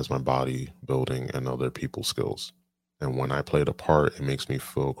utilize my body building and other people's skills. And when I played a part, it makes me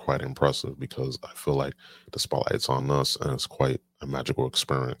feel quite impressive because I feel like the spotlight's on us and it's quite a magical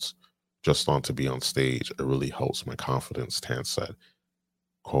experience. Just to be on stage, it really helps my confidence, Tan said.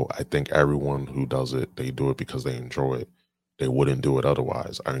 Quote, I think everyone who does it, they do it because they enjoy it. They wouldn't do it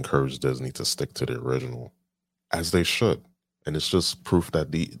otherwise. I encourage Disney to stick to the original, as they should. And it's just proof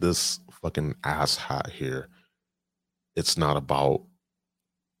that this fucking asshat here, it's not about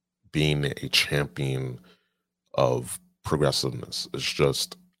being a champion of progressiveness. It's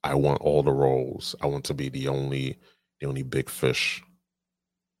just, I want all the roles. I want to be the only big fish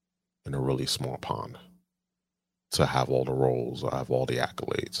in a really small pond, to have all the roles, I have all the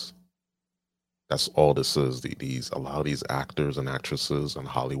accolades. That's all this is. A lot of these actors and actresses in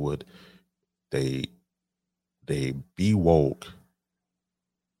Hollywood, they be woke,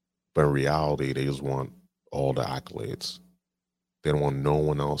 but in reality, they just want all the accolades. They don't want no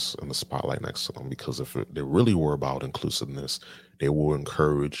one else in the spotlight next to them, because if they really were about inclusiveness, they will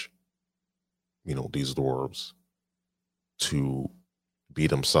encourage, these dwarves to be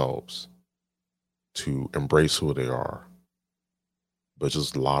themselves, to embrace who they are. But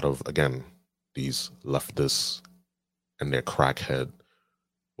just a lot of, again, these leftists and their crackhead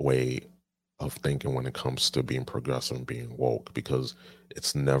way of thinking when it comes to being progressive and being woke, because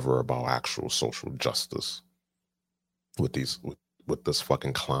it's never about actual social justice with this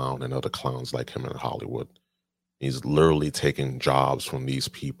fucking clown and other clowns like him in Hollywood. He's literally taking jobs from these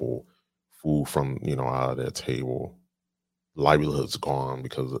people, food from, out of their table. Livelihood's gone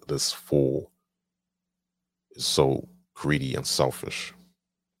because this fool is so greedy and selfish.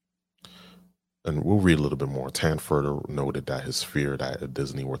 And we'll read a little bit more. Tan further noted that his fear that if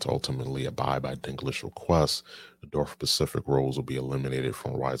Disney were to ultimately abide by Dinklage's request, the North Pacific roles will be eliminated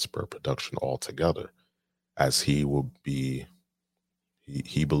from widespread production altogether, as he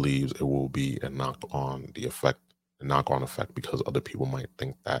believes it will be a knock-on effect, because other people might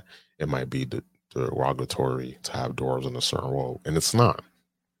think that it might be derogatory to have dwarves in a certain role, and it's not.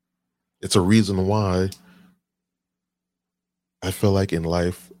 It's a reason why I feel like in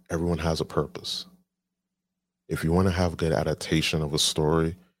life, everyone has a purpose. If you want to have good adaptation of a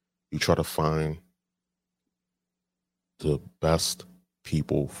story, you try to find the best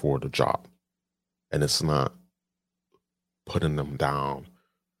people for the job. And it's not putting them down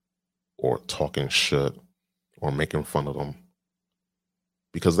or talking shit or making fun of them,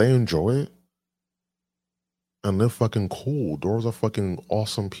 because they enjoy it and they're fucking cool. Dwarves are fucking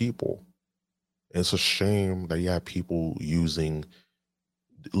awesome people. It's a shame that you have people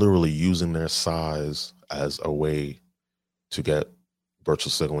literally using their size as a way to get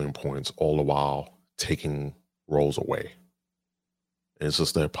virtual signaling points, all the while taking roles away. And it's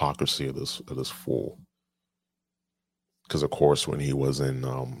just the hypocrisy of this fool. Because of course, when he was in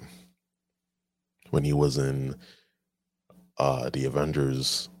the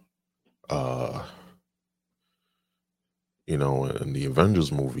Avengers, in the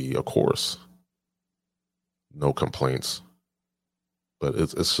Avengers movie, of course, no complaints. But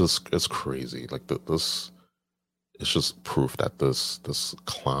it's crazy. Like it's just proof that this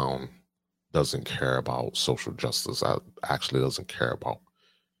clown doesn't care about social justice. Actually doesn't care about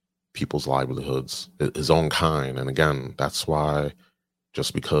people's livelihoods, his own kind. And again, that's why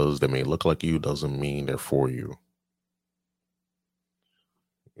just because they may look like you doesn't mean they're for you.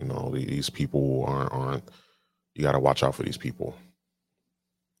 These people aren't. You got to watch out for these people.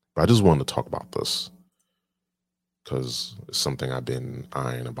 But I just wanted to talk about this because it's something I've been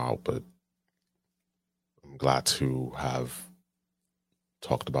eyeing about, but I'm glad to have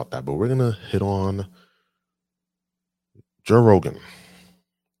talked about that. But we're going to hit on Joe Rogan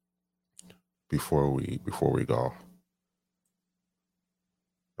before we go.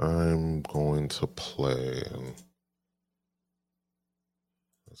 I'm going to play, and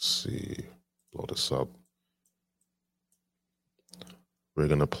let's see, blow this up. We're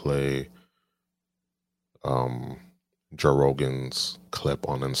going to play Joe Rogan's clip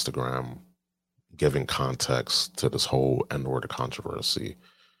on Instagram giving context to this whole N-word controversy.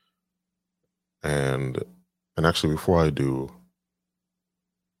 And actually, before I do,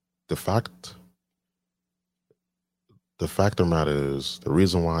 the fact of the matter is, the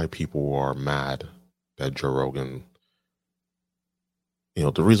reason why people are mad that Joe Rogan,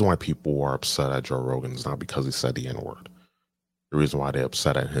 the reason why people are upset at Joe Rogan is not because he said the N-word. The reason why they're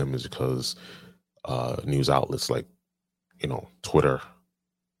upset at him is because news outlets like, Twitter,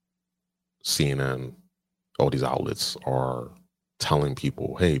 CNN, all these outlets are telling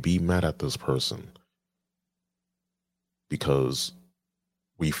people, hey, be mad at this person because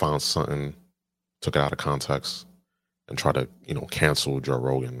we found something, took it out of context, and try to, cancel Joe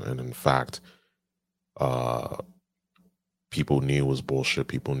Rogan. And in fact, people knew it was bullshit.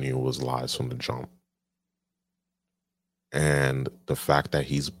 People knew it was lies from the jump. And the fact that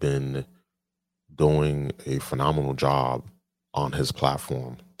he's been doing a phenomenal job on his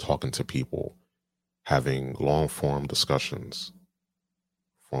platform, talking to people, having long-form discussions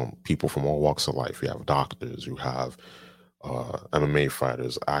from people from all walks of life. You have doctors, you have MMA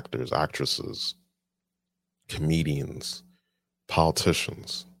fighters, actors, actresses, comedians,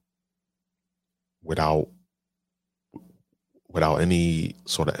 politicians, without any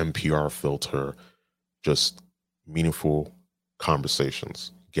sort of NPR filter, just meaningful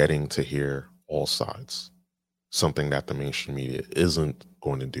conversations, getting to hear all sides, something that the mainstream media isn't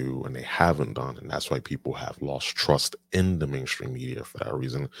going to do, and they haven't done. And that's why people have lost trust in the mainstream media for that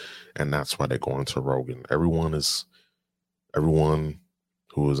reason. And that's why they're going to Rogan. Everyone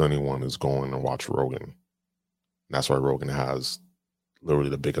who is anyone is going to watch Rogan And that's why Rogan has literally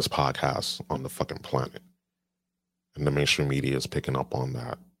the biggest podcast on the fucking planet. And the mainstream media is picking up on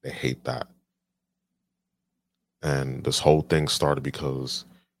that. They hate that. And this whole thing started because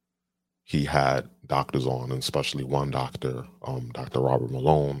he had doctors on, and especially one doctor, Dr. Robert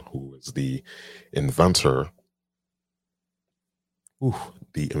Malone, who is the inventor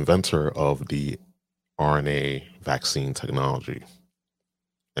of the RNA vaccine technology.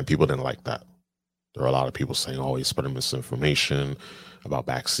 And people didn't like that. There are a lot of people saying, oh, he's spreading misinformation about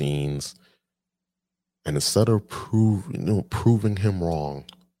vaccines. And instead of proving him wrong,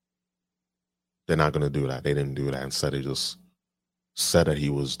 they're not going to do that. They didn't do that. Instead, they just said that he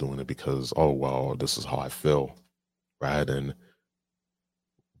was doing it because, oh, well, this is how I feel, rather than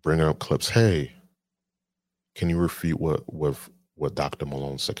bringing up clips. Hey, can you refute what Dr.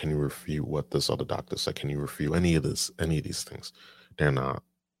 Malone said? Can you refute what this other doctor said? Can you refute any of these things? They're not.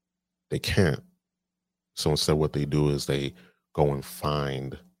 They can't. So instead, what they do is they go and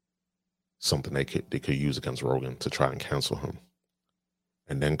find something they could use against Rogan to try and cancel him.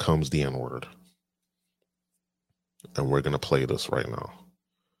 And then comes the N-word. And we're going to play this right now.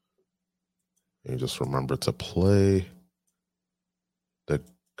 And just remember to play the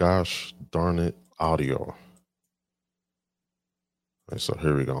gosh darn it audio. All right, so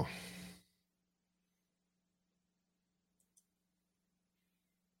here we go.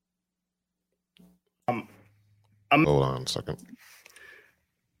 Hold on a second.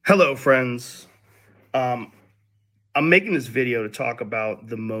 Hello, friends. I'm making this video to talk about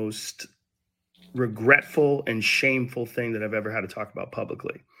the most regretful and shameful thing that I've ever had to talk about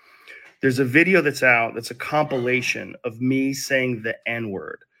publicly. There's a video that's out that's a compilation of me saying the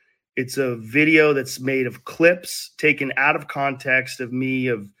N-word. It's a video that's made of clips taken out of context of me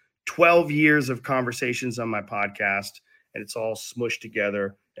of 12 years of conversations on my podcast, and it's all smushed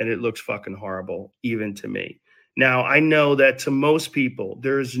together, and it looks fucking horrible, even to me. Now, I know that to most people,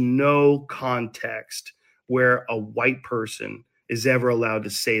 there's no context where a white person is ever allowed to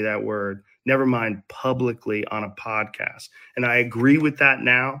say that word, never mind publicly on a podcast. And I agree with that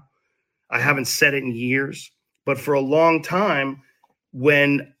now. I haven't said it in years, but for a long time,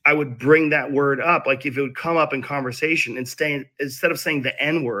 when I would bring that word up, like if it would come up in conversation, instead of saying the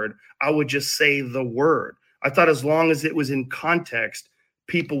N-word, I would just say the word. I thought as long as it was in context,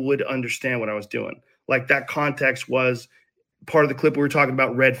 people would understand what I was doing. Like that context was part of the clip we were talking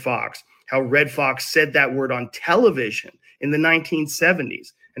about Red Fox, how Red Fox said that word on television in the 1970s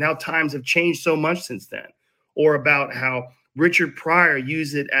and how times have changed so much since then. Or about how Richard Pryor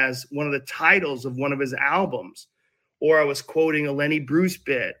used it as one of the titles of one of his albums. Or I was quoting a Lenny Bruce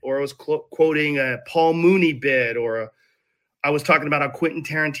bit, or I was quoting a Paul Mooney bit, or I was talking about how Quentin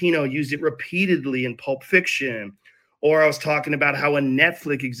Tarantino used it repeatedly in Pulp Fiction. Or I was talking about how a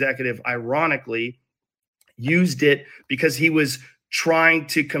Netflix executive, ironically, used it because he was trying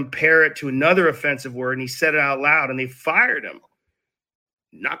to compare it to another offensive word, and he said it out loud, and they fired him.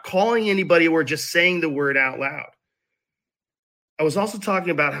 Not calling anybody or just saying the word out loud. I was also talking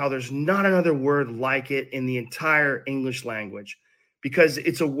about how there's not another word like it in the entire English language, because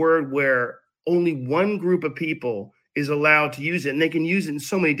it's a word where only one group of people is allowed to use it, and they can use it in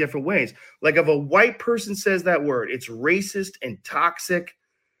so many different ways. Like if a white person says that word, it's racist and toxic,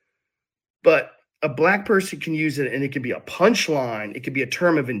 but a black person can use it, and it could be a punchline. It could be a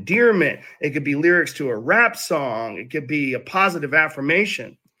term of endearment. It could be lyrics to a rap song. It could be a positive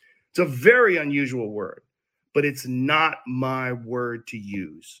affirmation. It's a very unusual word, but it's not my word to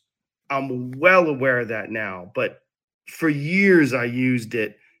use. I'm well aware of that now, but for years I used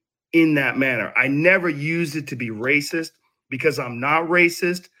it in that manner. I never used it to be racist because I'm not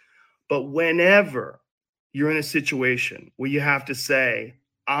racist, but whenever you're in a situation where you have to say,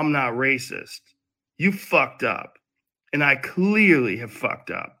 I'm not racist, you fucked up. And I clearly have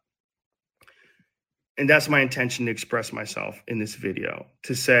fucked up. And that's my intention to express myself in this video,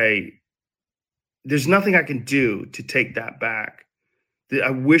 to say, there's nothing I can do to take that back.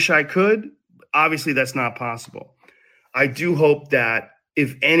 I wish I could. Obviously, that's not possible. I do hope that,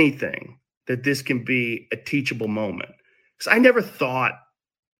 if anything, that this can be a teachable moment. Because I never thought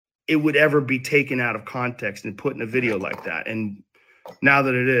it would ever be taken out of context and put in a video like that. And now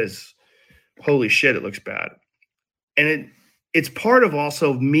that it is, holy shit, it looks bad. And it's part of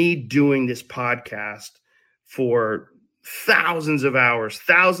also me doing this podcast for thousands of hours,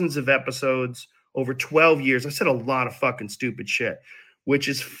 thousands of episodes over 12 years. I said a lot of fucking stupid shit, which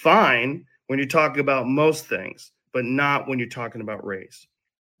is fine when you're talking about most things, but not when you're talking about race.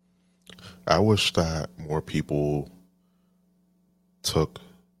 I wish that more people took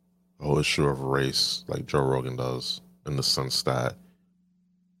the whole issue of race like Joe Rogan does, in the sense that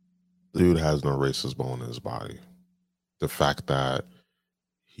dude has no racist bone in his body. the fact that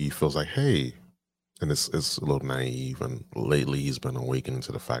he feels like, hey, and it's a little naive, and lately he's been awakening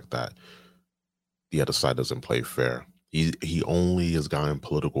to the fact that the other side doesn't play fair. He only has gotten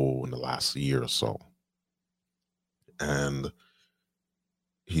political in the last year or so. And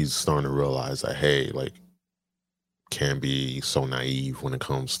he's starting to realize that, hey, like, can't be so naive when it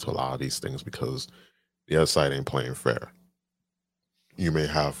comes to a lot of these things, because the other side ain't playing fair. You may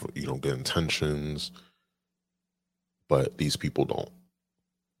have, good intentions, but these people don't.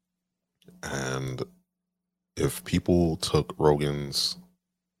 And if people took Rogan's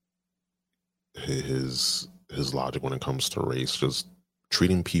his logic when it comes to race, just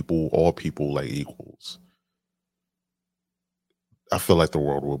treating all people like equals, I feel like the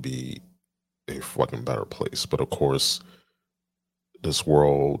world will be a fucking better place. But of course, this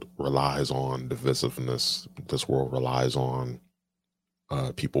world relies on divisiveness. This world relies on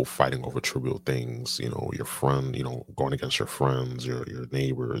people fighting over trivial things. Your friend, going against your friends, your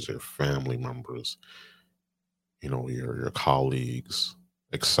neighbors, your family members, your colleagues,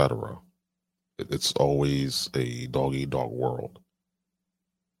 etc. It's always a dog-eat-dog world.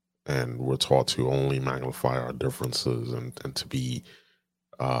 And we're taught to only magnify our differences and to be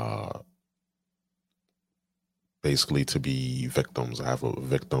basically to be victims. I have a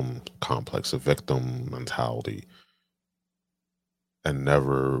victim complex, a victim mentality, and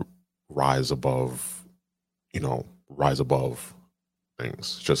never rise above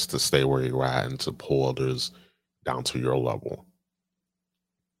things, just to stay where you're at and to pull others down to your level.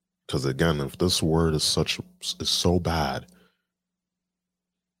 Because again, if this word is so bad,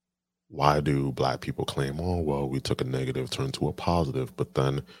 why do Black people claim, oh, well, we took a negative, turned to a positive, but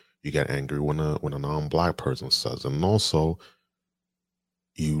then you get angry when a non-Black person says it. And also,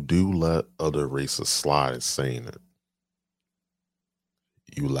 you do let other races slide saying it.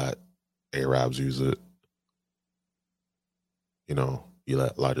 You let Arabs use it. You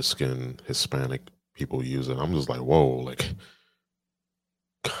let lighter skinned Hispanic people use it. I'm just like, whoa, like,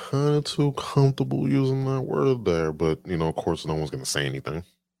 kind of too comfortable using that word there. But, of course, no one's going to say anything.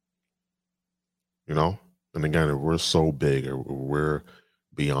 And again, if we're so big, or we're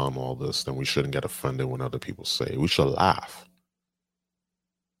beyond all this, then we shouldn't get offended when other people say it. We should laugh.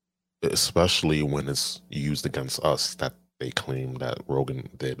 Especially when it's used against us, that they claim that Rogan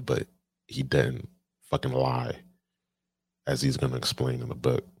did, but he didn't. Fucking lie. As he's going to explain in the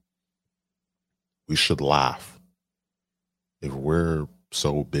book. We should laugh. If we're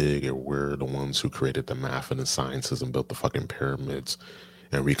so big, and we're the ones who created the math and the sciences and built the fucking pyramids,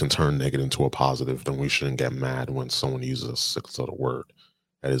 and we can turn negative into a positive, then we shouldn't get mad when someone uses a six-letter word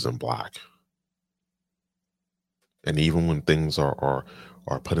that isn't Black. And even when things are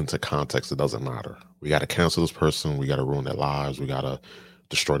put into context, it doesn't matter. We got to cancel this person. We got to ruin their lives. We got to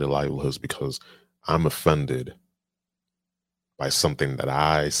destroy their livelihoods because I'm offended by something that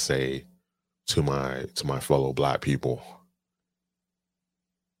I say to my fellow Black people,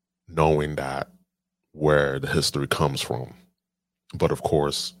 knowing that where the history comes from. But of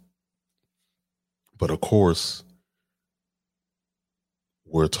course,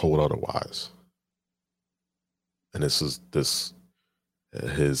 we're told otherwise. And his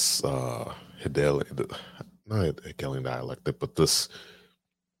Hegelian dialectic, but this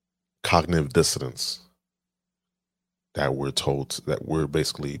cognitive dissonance that we're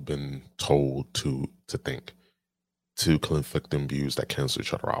basically been told to think, to conflicting views that cancel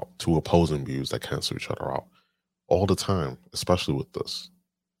each other out, to opposing views that cancel each other out all the time, especially with this.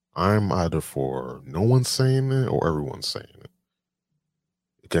 I'm either for no one saying it or everyone saying it.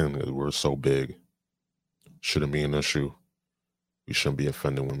 Again, we're so big, shouldn't be an issue. We shouldn't be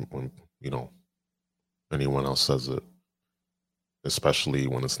offended when anyone else says it, especially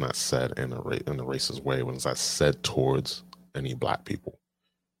when it's not said in a racist way, when it's not said towards any Black people.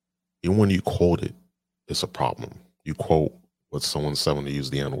 Even when you quote it, it's a problem. You quote what someone said when they use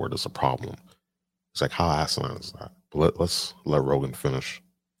the N-word, it's a problem. It's like, how asinine is that? But let's let Rogan finish.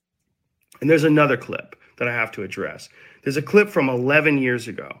 And there's another clip that I have to address. There's a clip from 11 years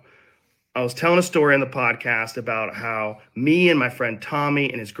ago. I was telling a story on the podcast about how me and my friend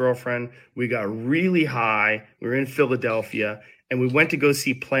Tommy and his girlfriend, we got really high. We were in Philadelphia and we went to go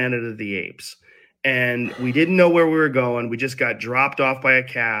see Planet of the Apes. And we didn't know where we were going. We just got dropped off by a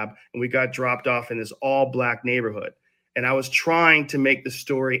cab and we got dropped off in this all Black neighborhood. And I was trying to make the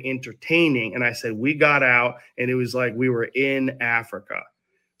story entertaining. And I said, we got out and it was like we were in Africa.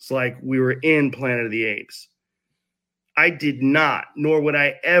 It's like we were in Planet of the Apes. I did not, nor would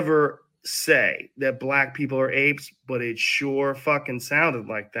I ever say that Black people are apes, but it sure fucking sounded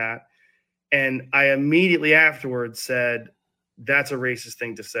like that. And I immediately afterwards said, that's a racist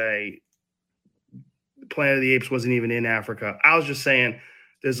thing to say. Planet of the Apes wasn't even in Africa. I was just saying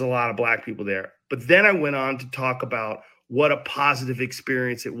there's a lot of black people there. But then I went on to talk about what a positive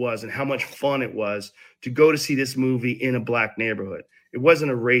experience it was and how much fun it was to go to see this movie in a black neighborhood. It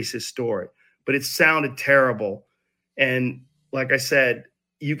wasn't a racist story, but it sounded terrible. And like I said,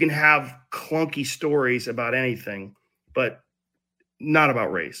 you can have clunky stories about anything, but not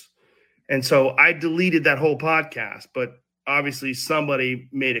about race. And so I deleted that whole podcast, but obviously somebody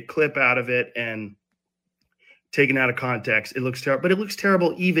made a clip out of it and taken out of context. It looks terrible, but it looks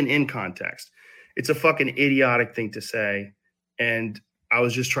terrible even in context. It's a fucking idiotic thing to say. And I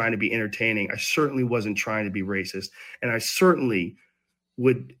was just trying to be entertaining. I certainly wasn't trying to be racist. And I certainly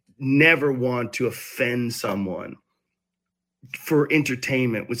would never want to offend someone for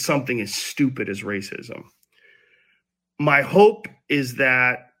entertainment with something as stupid as racism. My hope is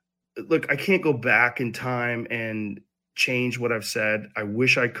that, look, I can't go back in time and change what I've said. I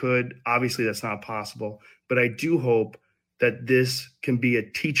wish I could. Obviously, that's not possible. But I do hope that this can be a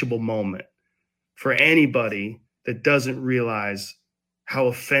teachable moment for anybody that doesn't realize how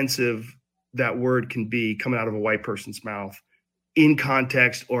offensive that word can be coming out of a white person's mouth in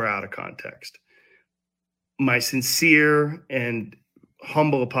context or out of context. My sincere and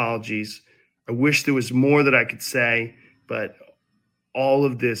humble apologies. I wish there was more that I could say, but all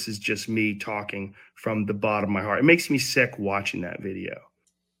of this is just me talking from the bottom of my heart. It makes me sick watching that video.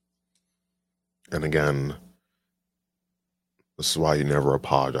 And again, this is why you never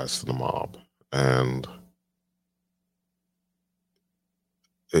apologize to the mob. And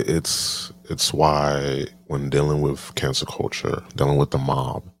it's why when dealing with cancel culture, dealing with the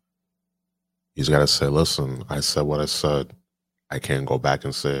mob, you just got to say, listen, I said what I said. I can't go back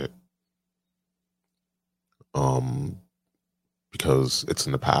and say it. Because it's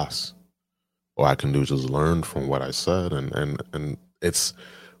in the past. All I can do is just learn from what I said. And it's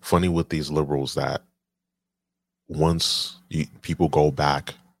funny with these liberals that once people go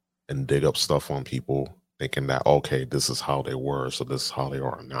back and dig up stuff on people, thinking that, okay, this is how they were, so this is how they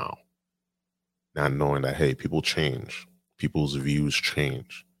are now. Not knowing that, hey, people change. People's views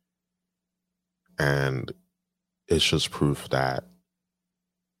change. And it's just proof that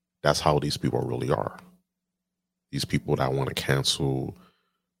that's how these people really are. These people that want to cancel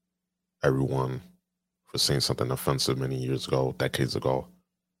everyone for saying something offensive many years ago, decades ago,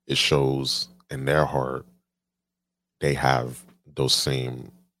 it shows in their heart they have those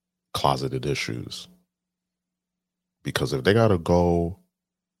same closeted issues. Because if they got to go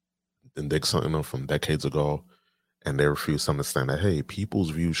and dig something up from decades ago and they refuse to understand that, hey, people's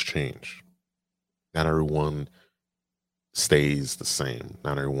views change. Not everyone stays the same.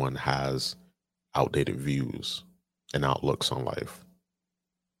 Not everyone has outdated views and outlooks on life.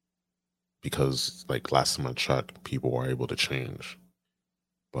 Because, like, last time I checked, people were able to change.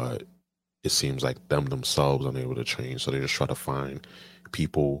 But it seems like them themselves aren't able to change. So they just try to find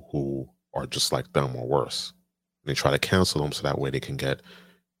people who are just like them or worse. And they try to cancel them so that way they can get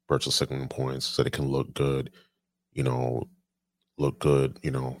virtual signaling points, so they can look good, with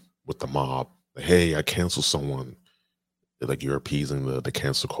the mob. Like, hey, I canceled someone. Like, you're appeasing the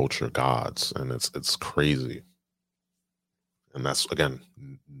cancel culture gods. And it's crazy. And that's, again,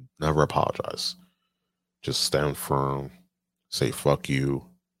 never apologize. Just stand firm. Say, fuck you.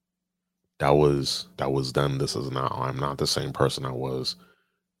 That was then. This is now. I'm not the same person I was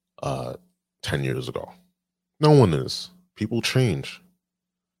 10 years ago. No one is. People change.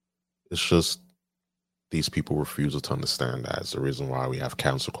 It's just these people refuse to understand that. It's the reason why we have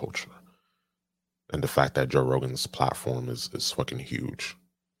cancel culture. And the fact that Joe Rogan's platform is fucking huge.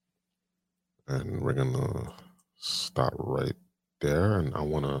 And we're going to stop right there. And I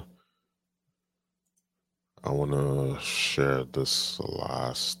want to share this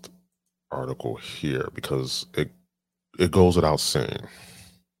last article here because it goes without saying.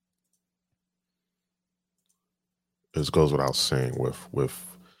 It goes without saying with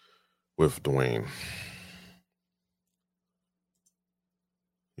Dwayne.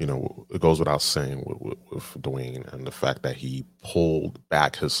 It goes without saying with Dwayne and the fact that he pulled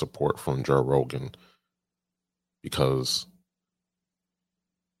back his support from Joe Rogan because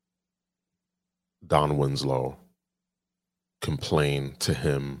Don Winslow complained to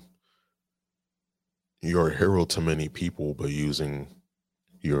him, you're a hero to many people, but using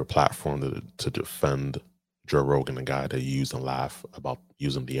your platform to defend Joe Rogan, a guy that you use and laugh about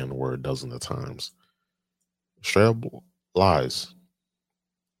using the N-word dozens of times. Straight up lies.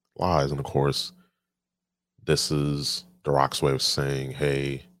 Lies. And of course, this is The Rock's way of saying,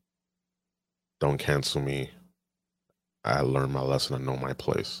 hey, don't cancel me. I learned my lesson. I know my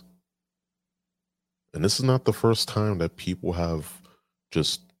place. And this is not the first time that people have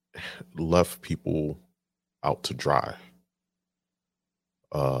just left people out to dry.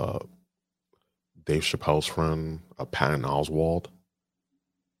 Dave Chappelle's friend, Patton Oswalt,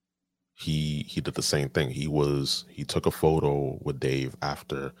 he did the same thing. He took a photo with Dave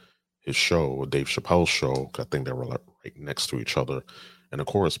after his show, Dave Chappelle's show. 'Cause I think they were like right next to each other, and of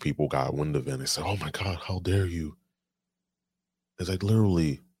course, people got wind of it. And they said, "Oh my God, how dare you!" It's like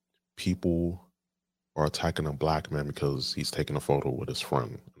literally, people are attacking a black man because he's taking a photo with his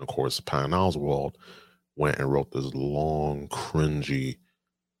friend. And of course, Patton Oswalt went and wrote this long, cringy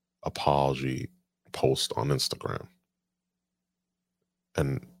apology post on Instagram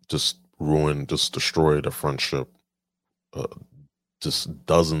and just destroyed a friendship, just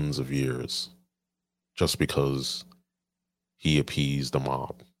dozens of years, just because he appeased the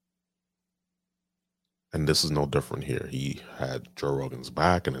mob. And this is no different here. He had Joe Rogan's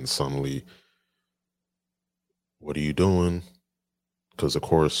back, and then suddenly, what are you doing? Because of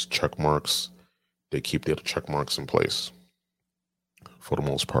course, check marks, they keep their check marks in place for the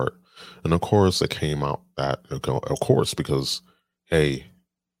most part. And of course, it came out that, of course, because, hey,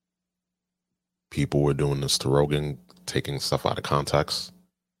 people were doing this to Rogan, taking stuff out of context,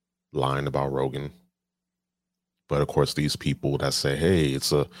 lying about Rogan. But of course, these people that say, hey,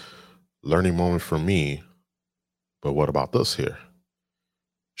 it's a learning moment for me, but what about this here?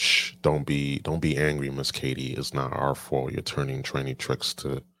 Shh, don't be angry, Miss Katie. It's not our fault you're turning training tricks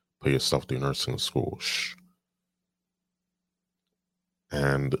to put yourself through nursing school. Shh.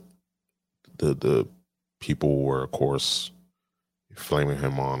 And the people were, of course, flaming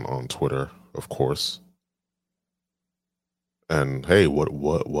him on Twitter, of course. And hey, what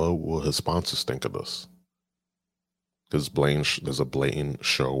will his sponsors think of this? There's a blatant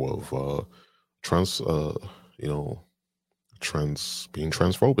show of trans being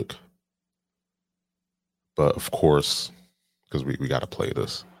transphobic. But of course, because we got to play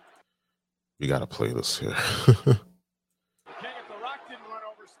this. We got to play this here.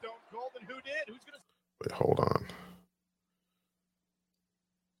 Wait, hold on.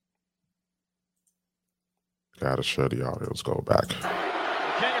 Gotta share the audio. Let's go back. King,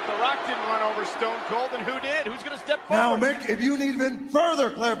 if The Rock didn't run over Stone Cold, then who did? Who's going to step forward? Now, Mick, if you need even further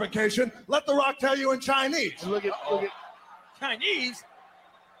clarification, let The Rock tell you in Chinese. Look at Chinese.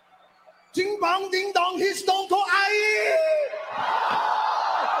 Ding bong ding dong, he's Stone Cold.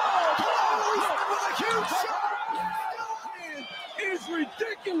 It's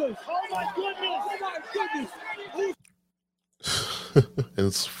ridiculous. Oh my goodness. Oh my goodness.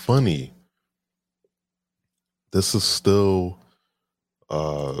 It's funny. This is still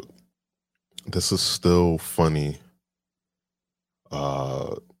funny. This is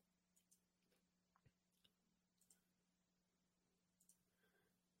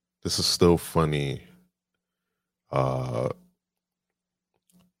still funny.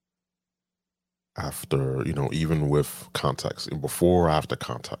 After, even with context, before or after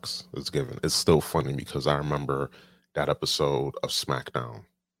context is given, it's still funny because I remember that episode of SmackDown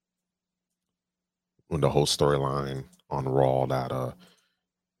when the whole storyline on Raw that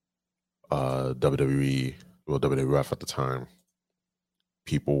WWE, well, WWF at the time,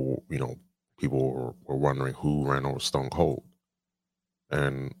 people were wondering who ran over Stone Cold,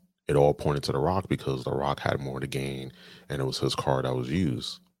 and it all pointed to The Rock because The Rock had more to gain, and it was his card that was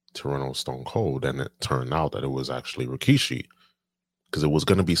used to run over Stone Cold. And it turned out that it was actually Rikishi, because it was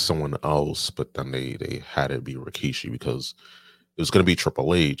going to be someone else, but then they had it be Rikishi because it was going to be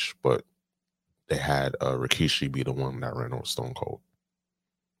Triple H, but they had Rikishi be the one that ran over Stone Cold.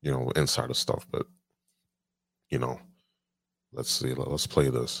 Insider stuff, but let's see. Let's play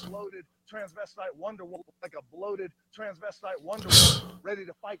this. Bloated transvestite Wonder Woman, like a bloated transvestite Wonder Woman, ready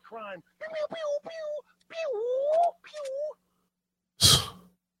to fight crime. Pew, pew, pew, pew, pew, pew.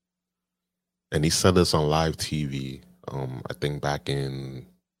 And he said this on live TV. I think back in,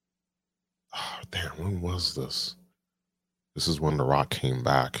 when was this? This is when The Rock came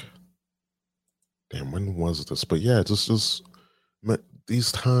back. Damn, when was this? But yeah, just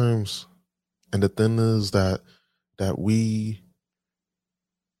these times. And the thing is that we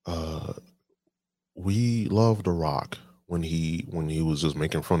loved The Rock when he was just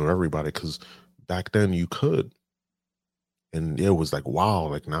making fun of everybody, because back then you could. And it was like, wow,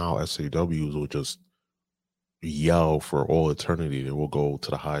 like now SAWs will just yell for all eternity. They will go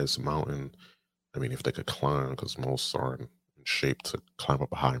to the highest mountain. I mean, if they could climb, because most aren't in shape to climb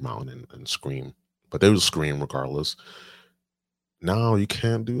up a high mountain and scream. But they would scream regardless. Now you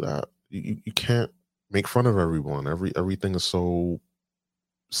can't do that. You can't make fun of everyone. Everything is so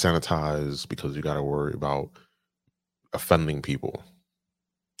sanitized because you got to worry about offending people.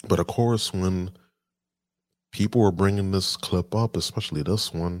 But of course, when people were bringing this clip up, especially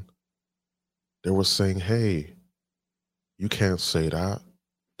this one, They were saying, hey, you can't say that.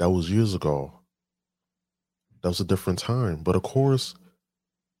 That was years ago. That was a different time. But of course,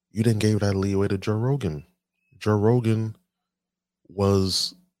 you didn't give that leeway to Joe Rogan. Joe Rogan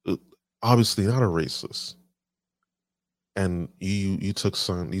was obviously not a racist. And you took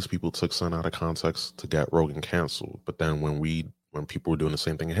these people took some out of context to get Rogan canceled. But then when people were doing the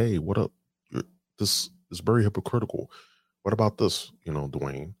same thing, hey, what up? This is very hypocritical. What about this,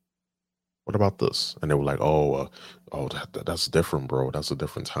 Dwayne? What about this? And they were like, that's different, bro. That's a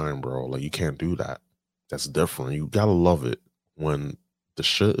different time, bro. Like, you can't do that. That's different. You gotta love it when the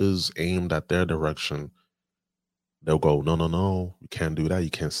shit is aimed at their direction. They'll go, no, you can't do that.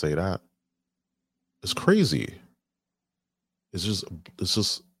 You can't say that. It's crazy. It's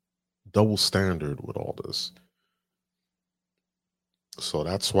just double standard with all this. So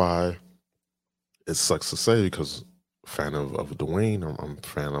that's why it sucks to say, because fan of Dwayne, I'm a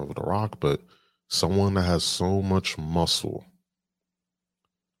fan of The Rock, but someone that has so much muscle,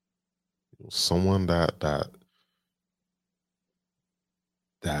 someone that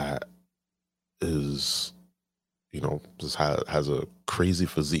is, just has a crazy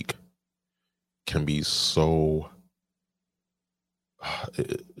physique, can be so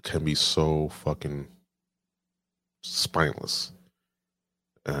fucking spineless.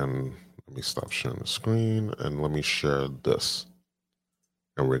 And let me stop sharing the screen and let me share this.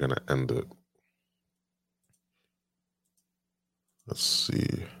 And we're going to end it. Let's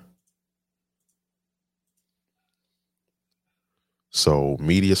see. So,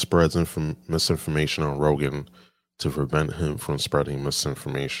 media spreads misinformation on Rogan to prevent him from spreading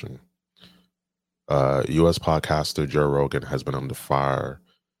misinformation. U.S. podcaster Joe Rogan has been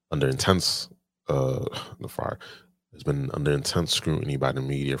under intense scrutiny by the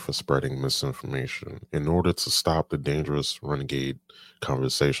media for spreading misinformation. In order to stop the dangerous renegade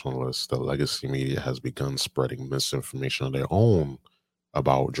conversationalists, the legacy media has begun spreading misinformation of their own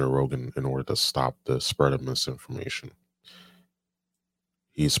about Joe Rogan in order to stop the spread of misinformation.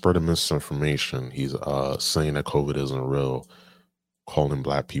 He's spreading misinformation. He's saying that COVID isn't real, calling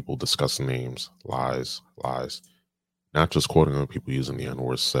black people disgusting names, lies. Not just quoting other people using the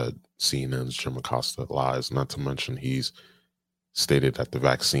N-word, said CNN's Jim Acosta, lies. Not to mention he's stated that the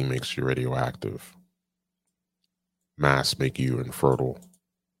vaccine makes you radioactive. Masks make you infertile.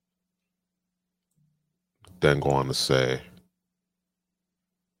 Then go on to say,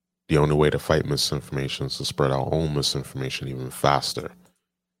 the only way to fight misinformation is to spread our own misinformation even faster,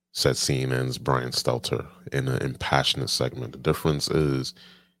 said CNN's Brian Stelter in an impassioned segment. The difference is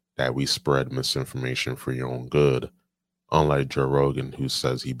that we spread misinformation for your own good, unlike Joe Rogan, who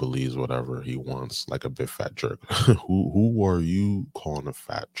says he believes whatever he wants, like a big fat jerk. Who are you calling a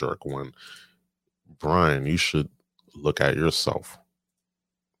fat jerk? When, Brian, you should look at yourself.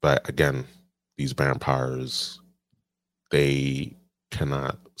 But again, these vampires, they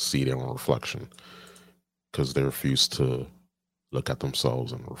cannot see their own reflection because they refuse to look at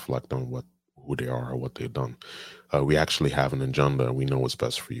themselves and reflect on who they are or what they've done. We actually have an agenda and we know what's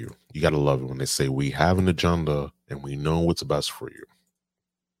best for you. You got to love it when they say we have an agenda and we know what's best for you.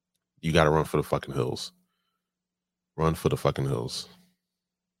 You got to run for the fucking hills. Run for the fucking hills.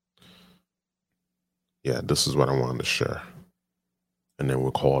 Yeah, this is what I wanted to share. And then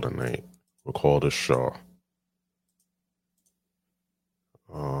we'll call it a night. We'll call it a show.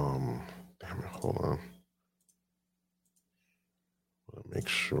 Damn it, hold on. Make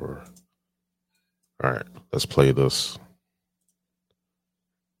sure. All right, let's play this.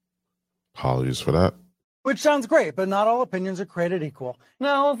 Apologies for that. Which sounds great, but not all opinions are created equal.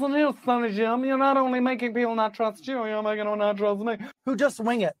 Now, listen here, Sonny Jim. You're not only making people not trust you, you're making them not trust me. Who just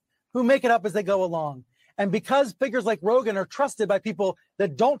wing it, who make it up as they go along. And because figures like Rogan are trusted by people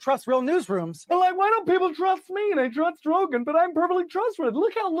that don't trust real newsrooms, they're like, why don't people trust me? They trust Rogan, but I'm perfectly trustworthy.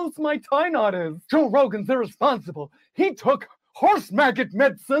 Look how loose my tie knot is. Joe Rogan's irresponsible. He took horse maggot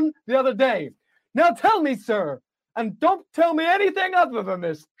medicine the other day. Now tell me, sir, and don't tell me anything other than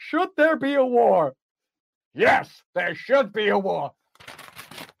this. Should there be a war? Yes, there should be a war.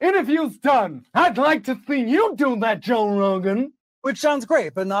 Interview's done. I'd like to see you do that, Joe Rogan. Which sounds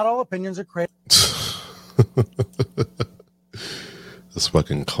great, but not all opinions are created. This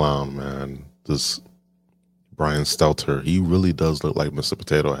fucking clown, man. This Brian Stelter, he really does look like Mr.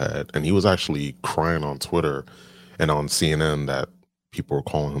 Potato Head. And he was actually crying on Twitter and on CNN that people were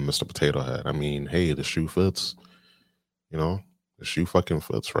calling him Mr. Potato Head. I mean, hey, the shoe fits. The shoe fucking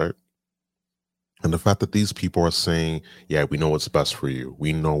fits, right? And the fact that these people are saying, yeah, we know what's best for you.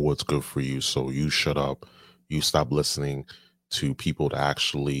 We know what's good for you. So you shut up. You stop listening to people that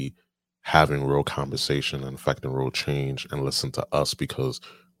actually having real conversation and affecting real change and listen to us because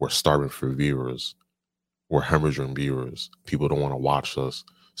We're starving for viewers. We're hemorrhaging viewers. People don't want to watch us,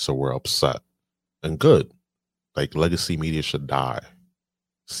 so we're upset. And good. Like, legacy media should die.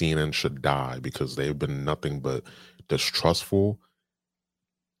 CNN should die because they've been nothing but distrustful,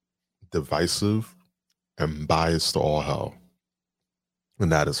 divisive, and biased to all hell.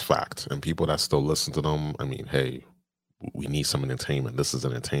 And that is fact. And people that still listen to them, I mean, hey, we need some entertainment. This is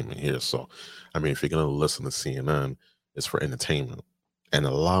entertainment here. So, I mean, if you're going to listen to CNN, it's for entertainment. And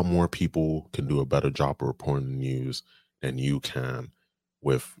a lot more people can do a better job of reporting the news than you can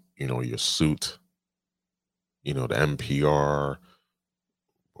with, you know, your suit, you know, the NPR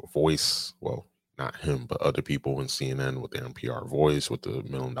voice. Well, not him, but other people in CNN with the NPR voice, with the $1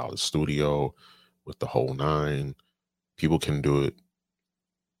 million studio, with the whole nine. People can do it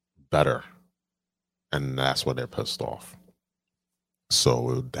better. And that's why they're pissed off.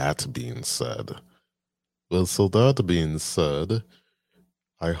 So that being said,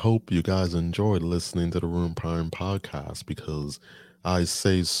 I hope you guys enjoyed listening to the Room Prime podcast, because I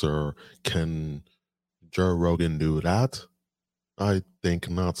say, sir, can Joe Rogan do that? I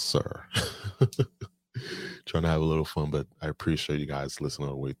think not, sir. Trying to have a little fun, but I appreciate you guys listening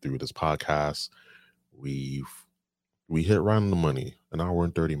all the way through this podcast. We hit right on the money, 1 hour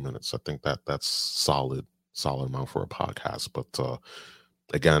and 30 minutes. I think that's solid amount for a podcast. But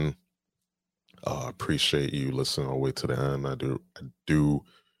again, appreciate you listening all the way to the end. I do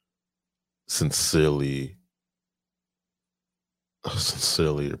sincerely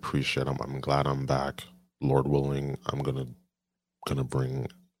appreciate. I'm glad I'm back. Lord willing, I'm gonna bring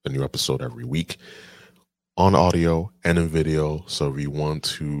a new episode every week on audio and in video. So if you want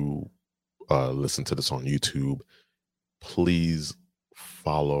to listen to this on YouTube, please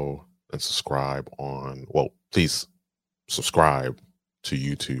follow and subscribe please subscribe to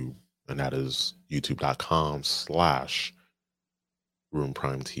YouTube, and that is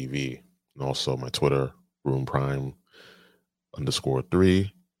youtube.com/RoomPrimeTV. And also my Twitter,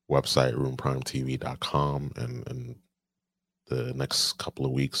 RoomPrime_3, website, RoomPrimeTV.com. And the next couple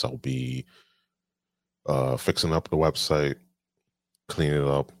of weeks, I'll be fixing up the website, cleaning it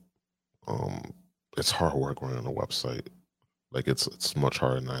up. It's hard work running a website. Like, it's much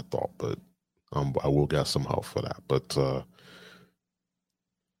harder than I thought, but I will get some help for that. But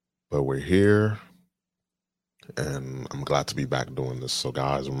we're here, and I'm glad to be back doing this. So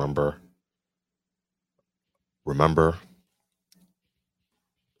guys, remember,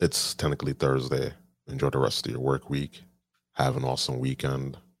 it's technically Thursday. Enjoy the rest of your work week. Have an awesome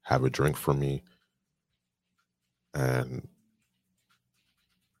weekend. Have a drink for me. And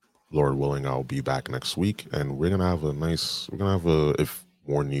Lord willing, I'll be back next week, and we're gonna have if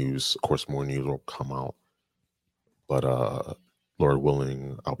more news, of course, more news will come out. But Lord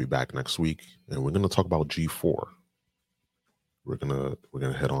willing, I'll be back next week, and we're gonna talk about G4. We're gonna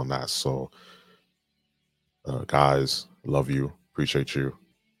hit on that. So, guys, love you, appreciate you.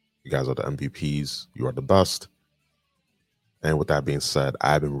 You guys are the MVPs. You are the best. And with that being said,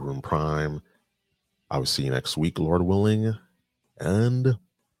 I've been Room Prime. I will see you next week, Lord willing, and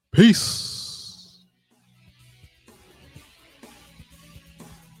peace.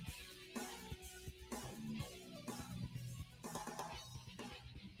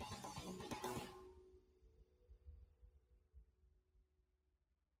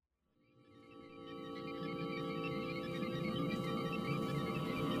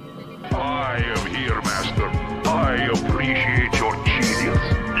 I am here, Master. I appreciate your genius.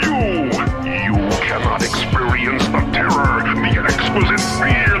 You cannot experience the terror, the exquisite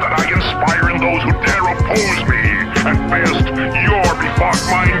fear that I inspire in those who dare oppose me. At best, your befogged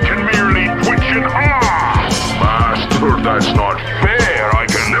mind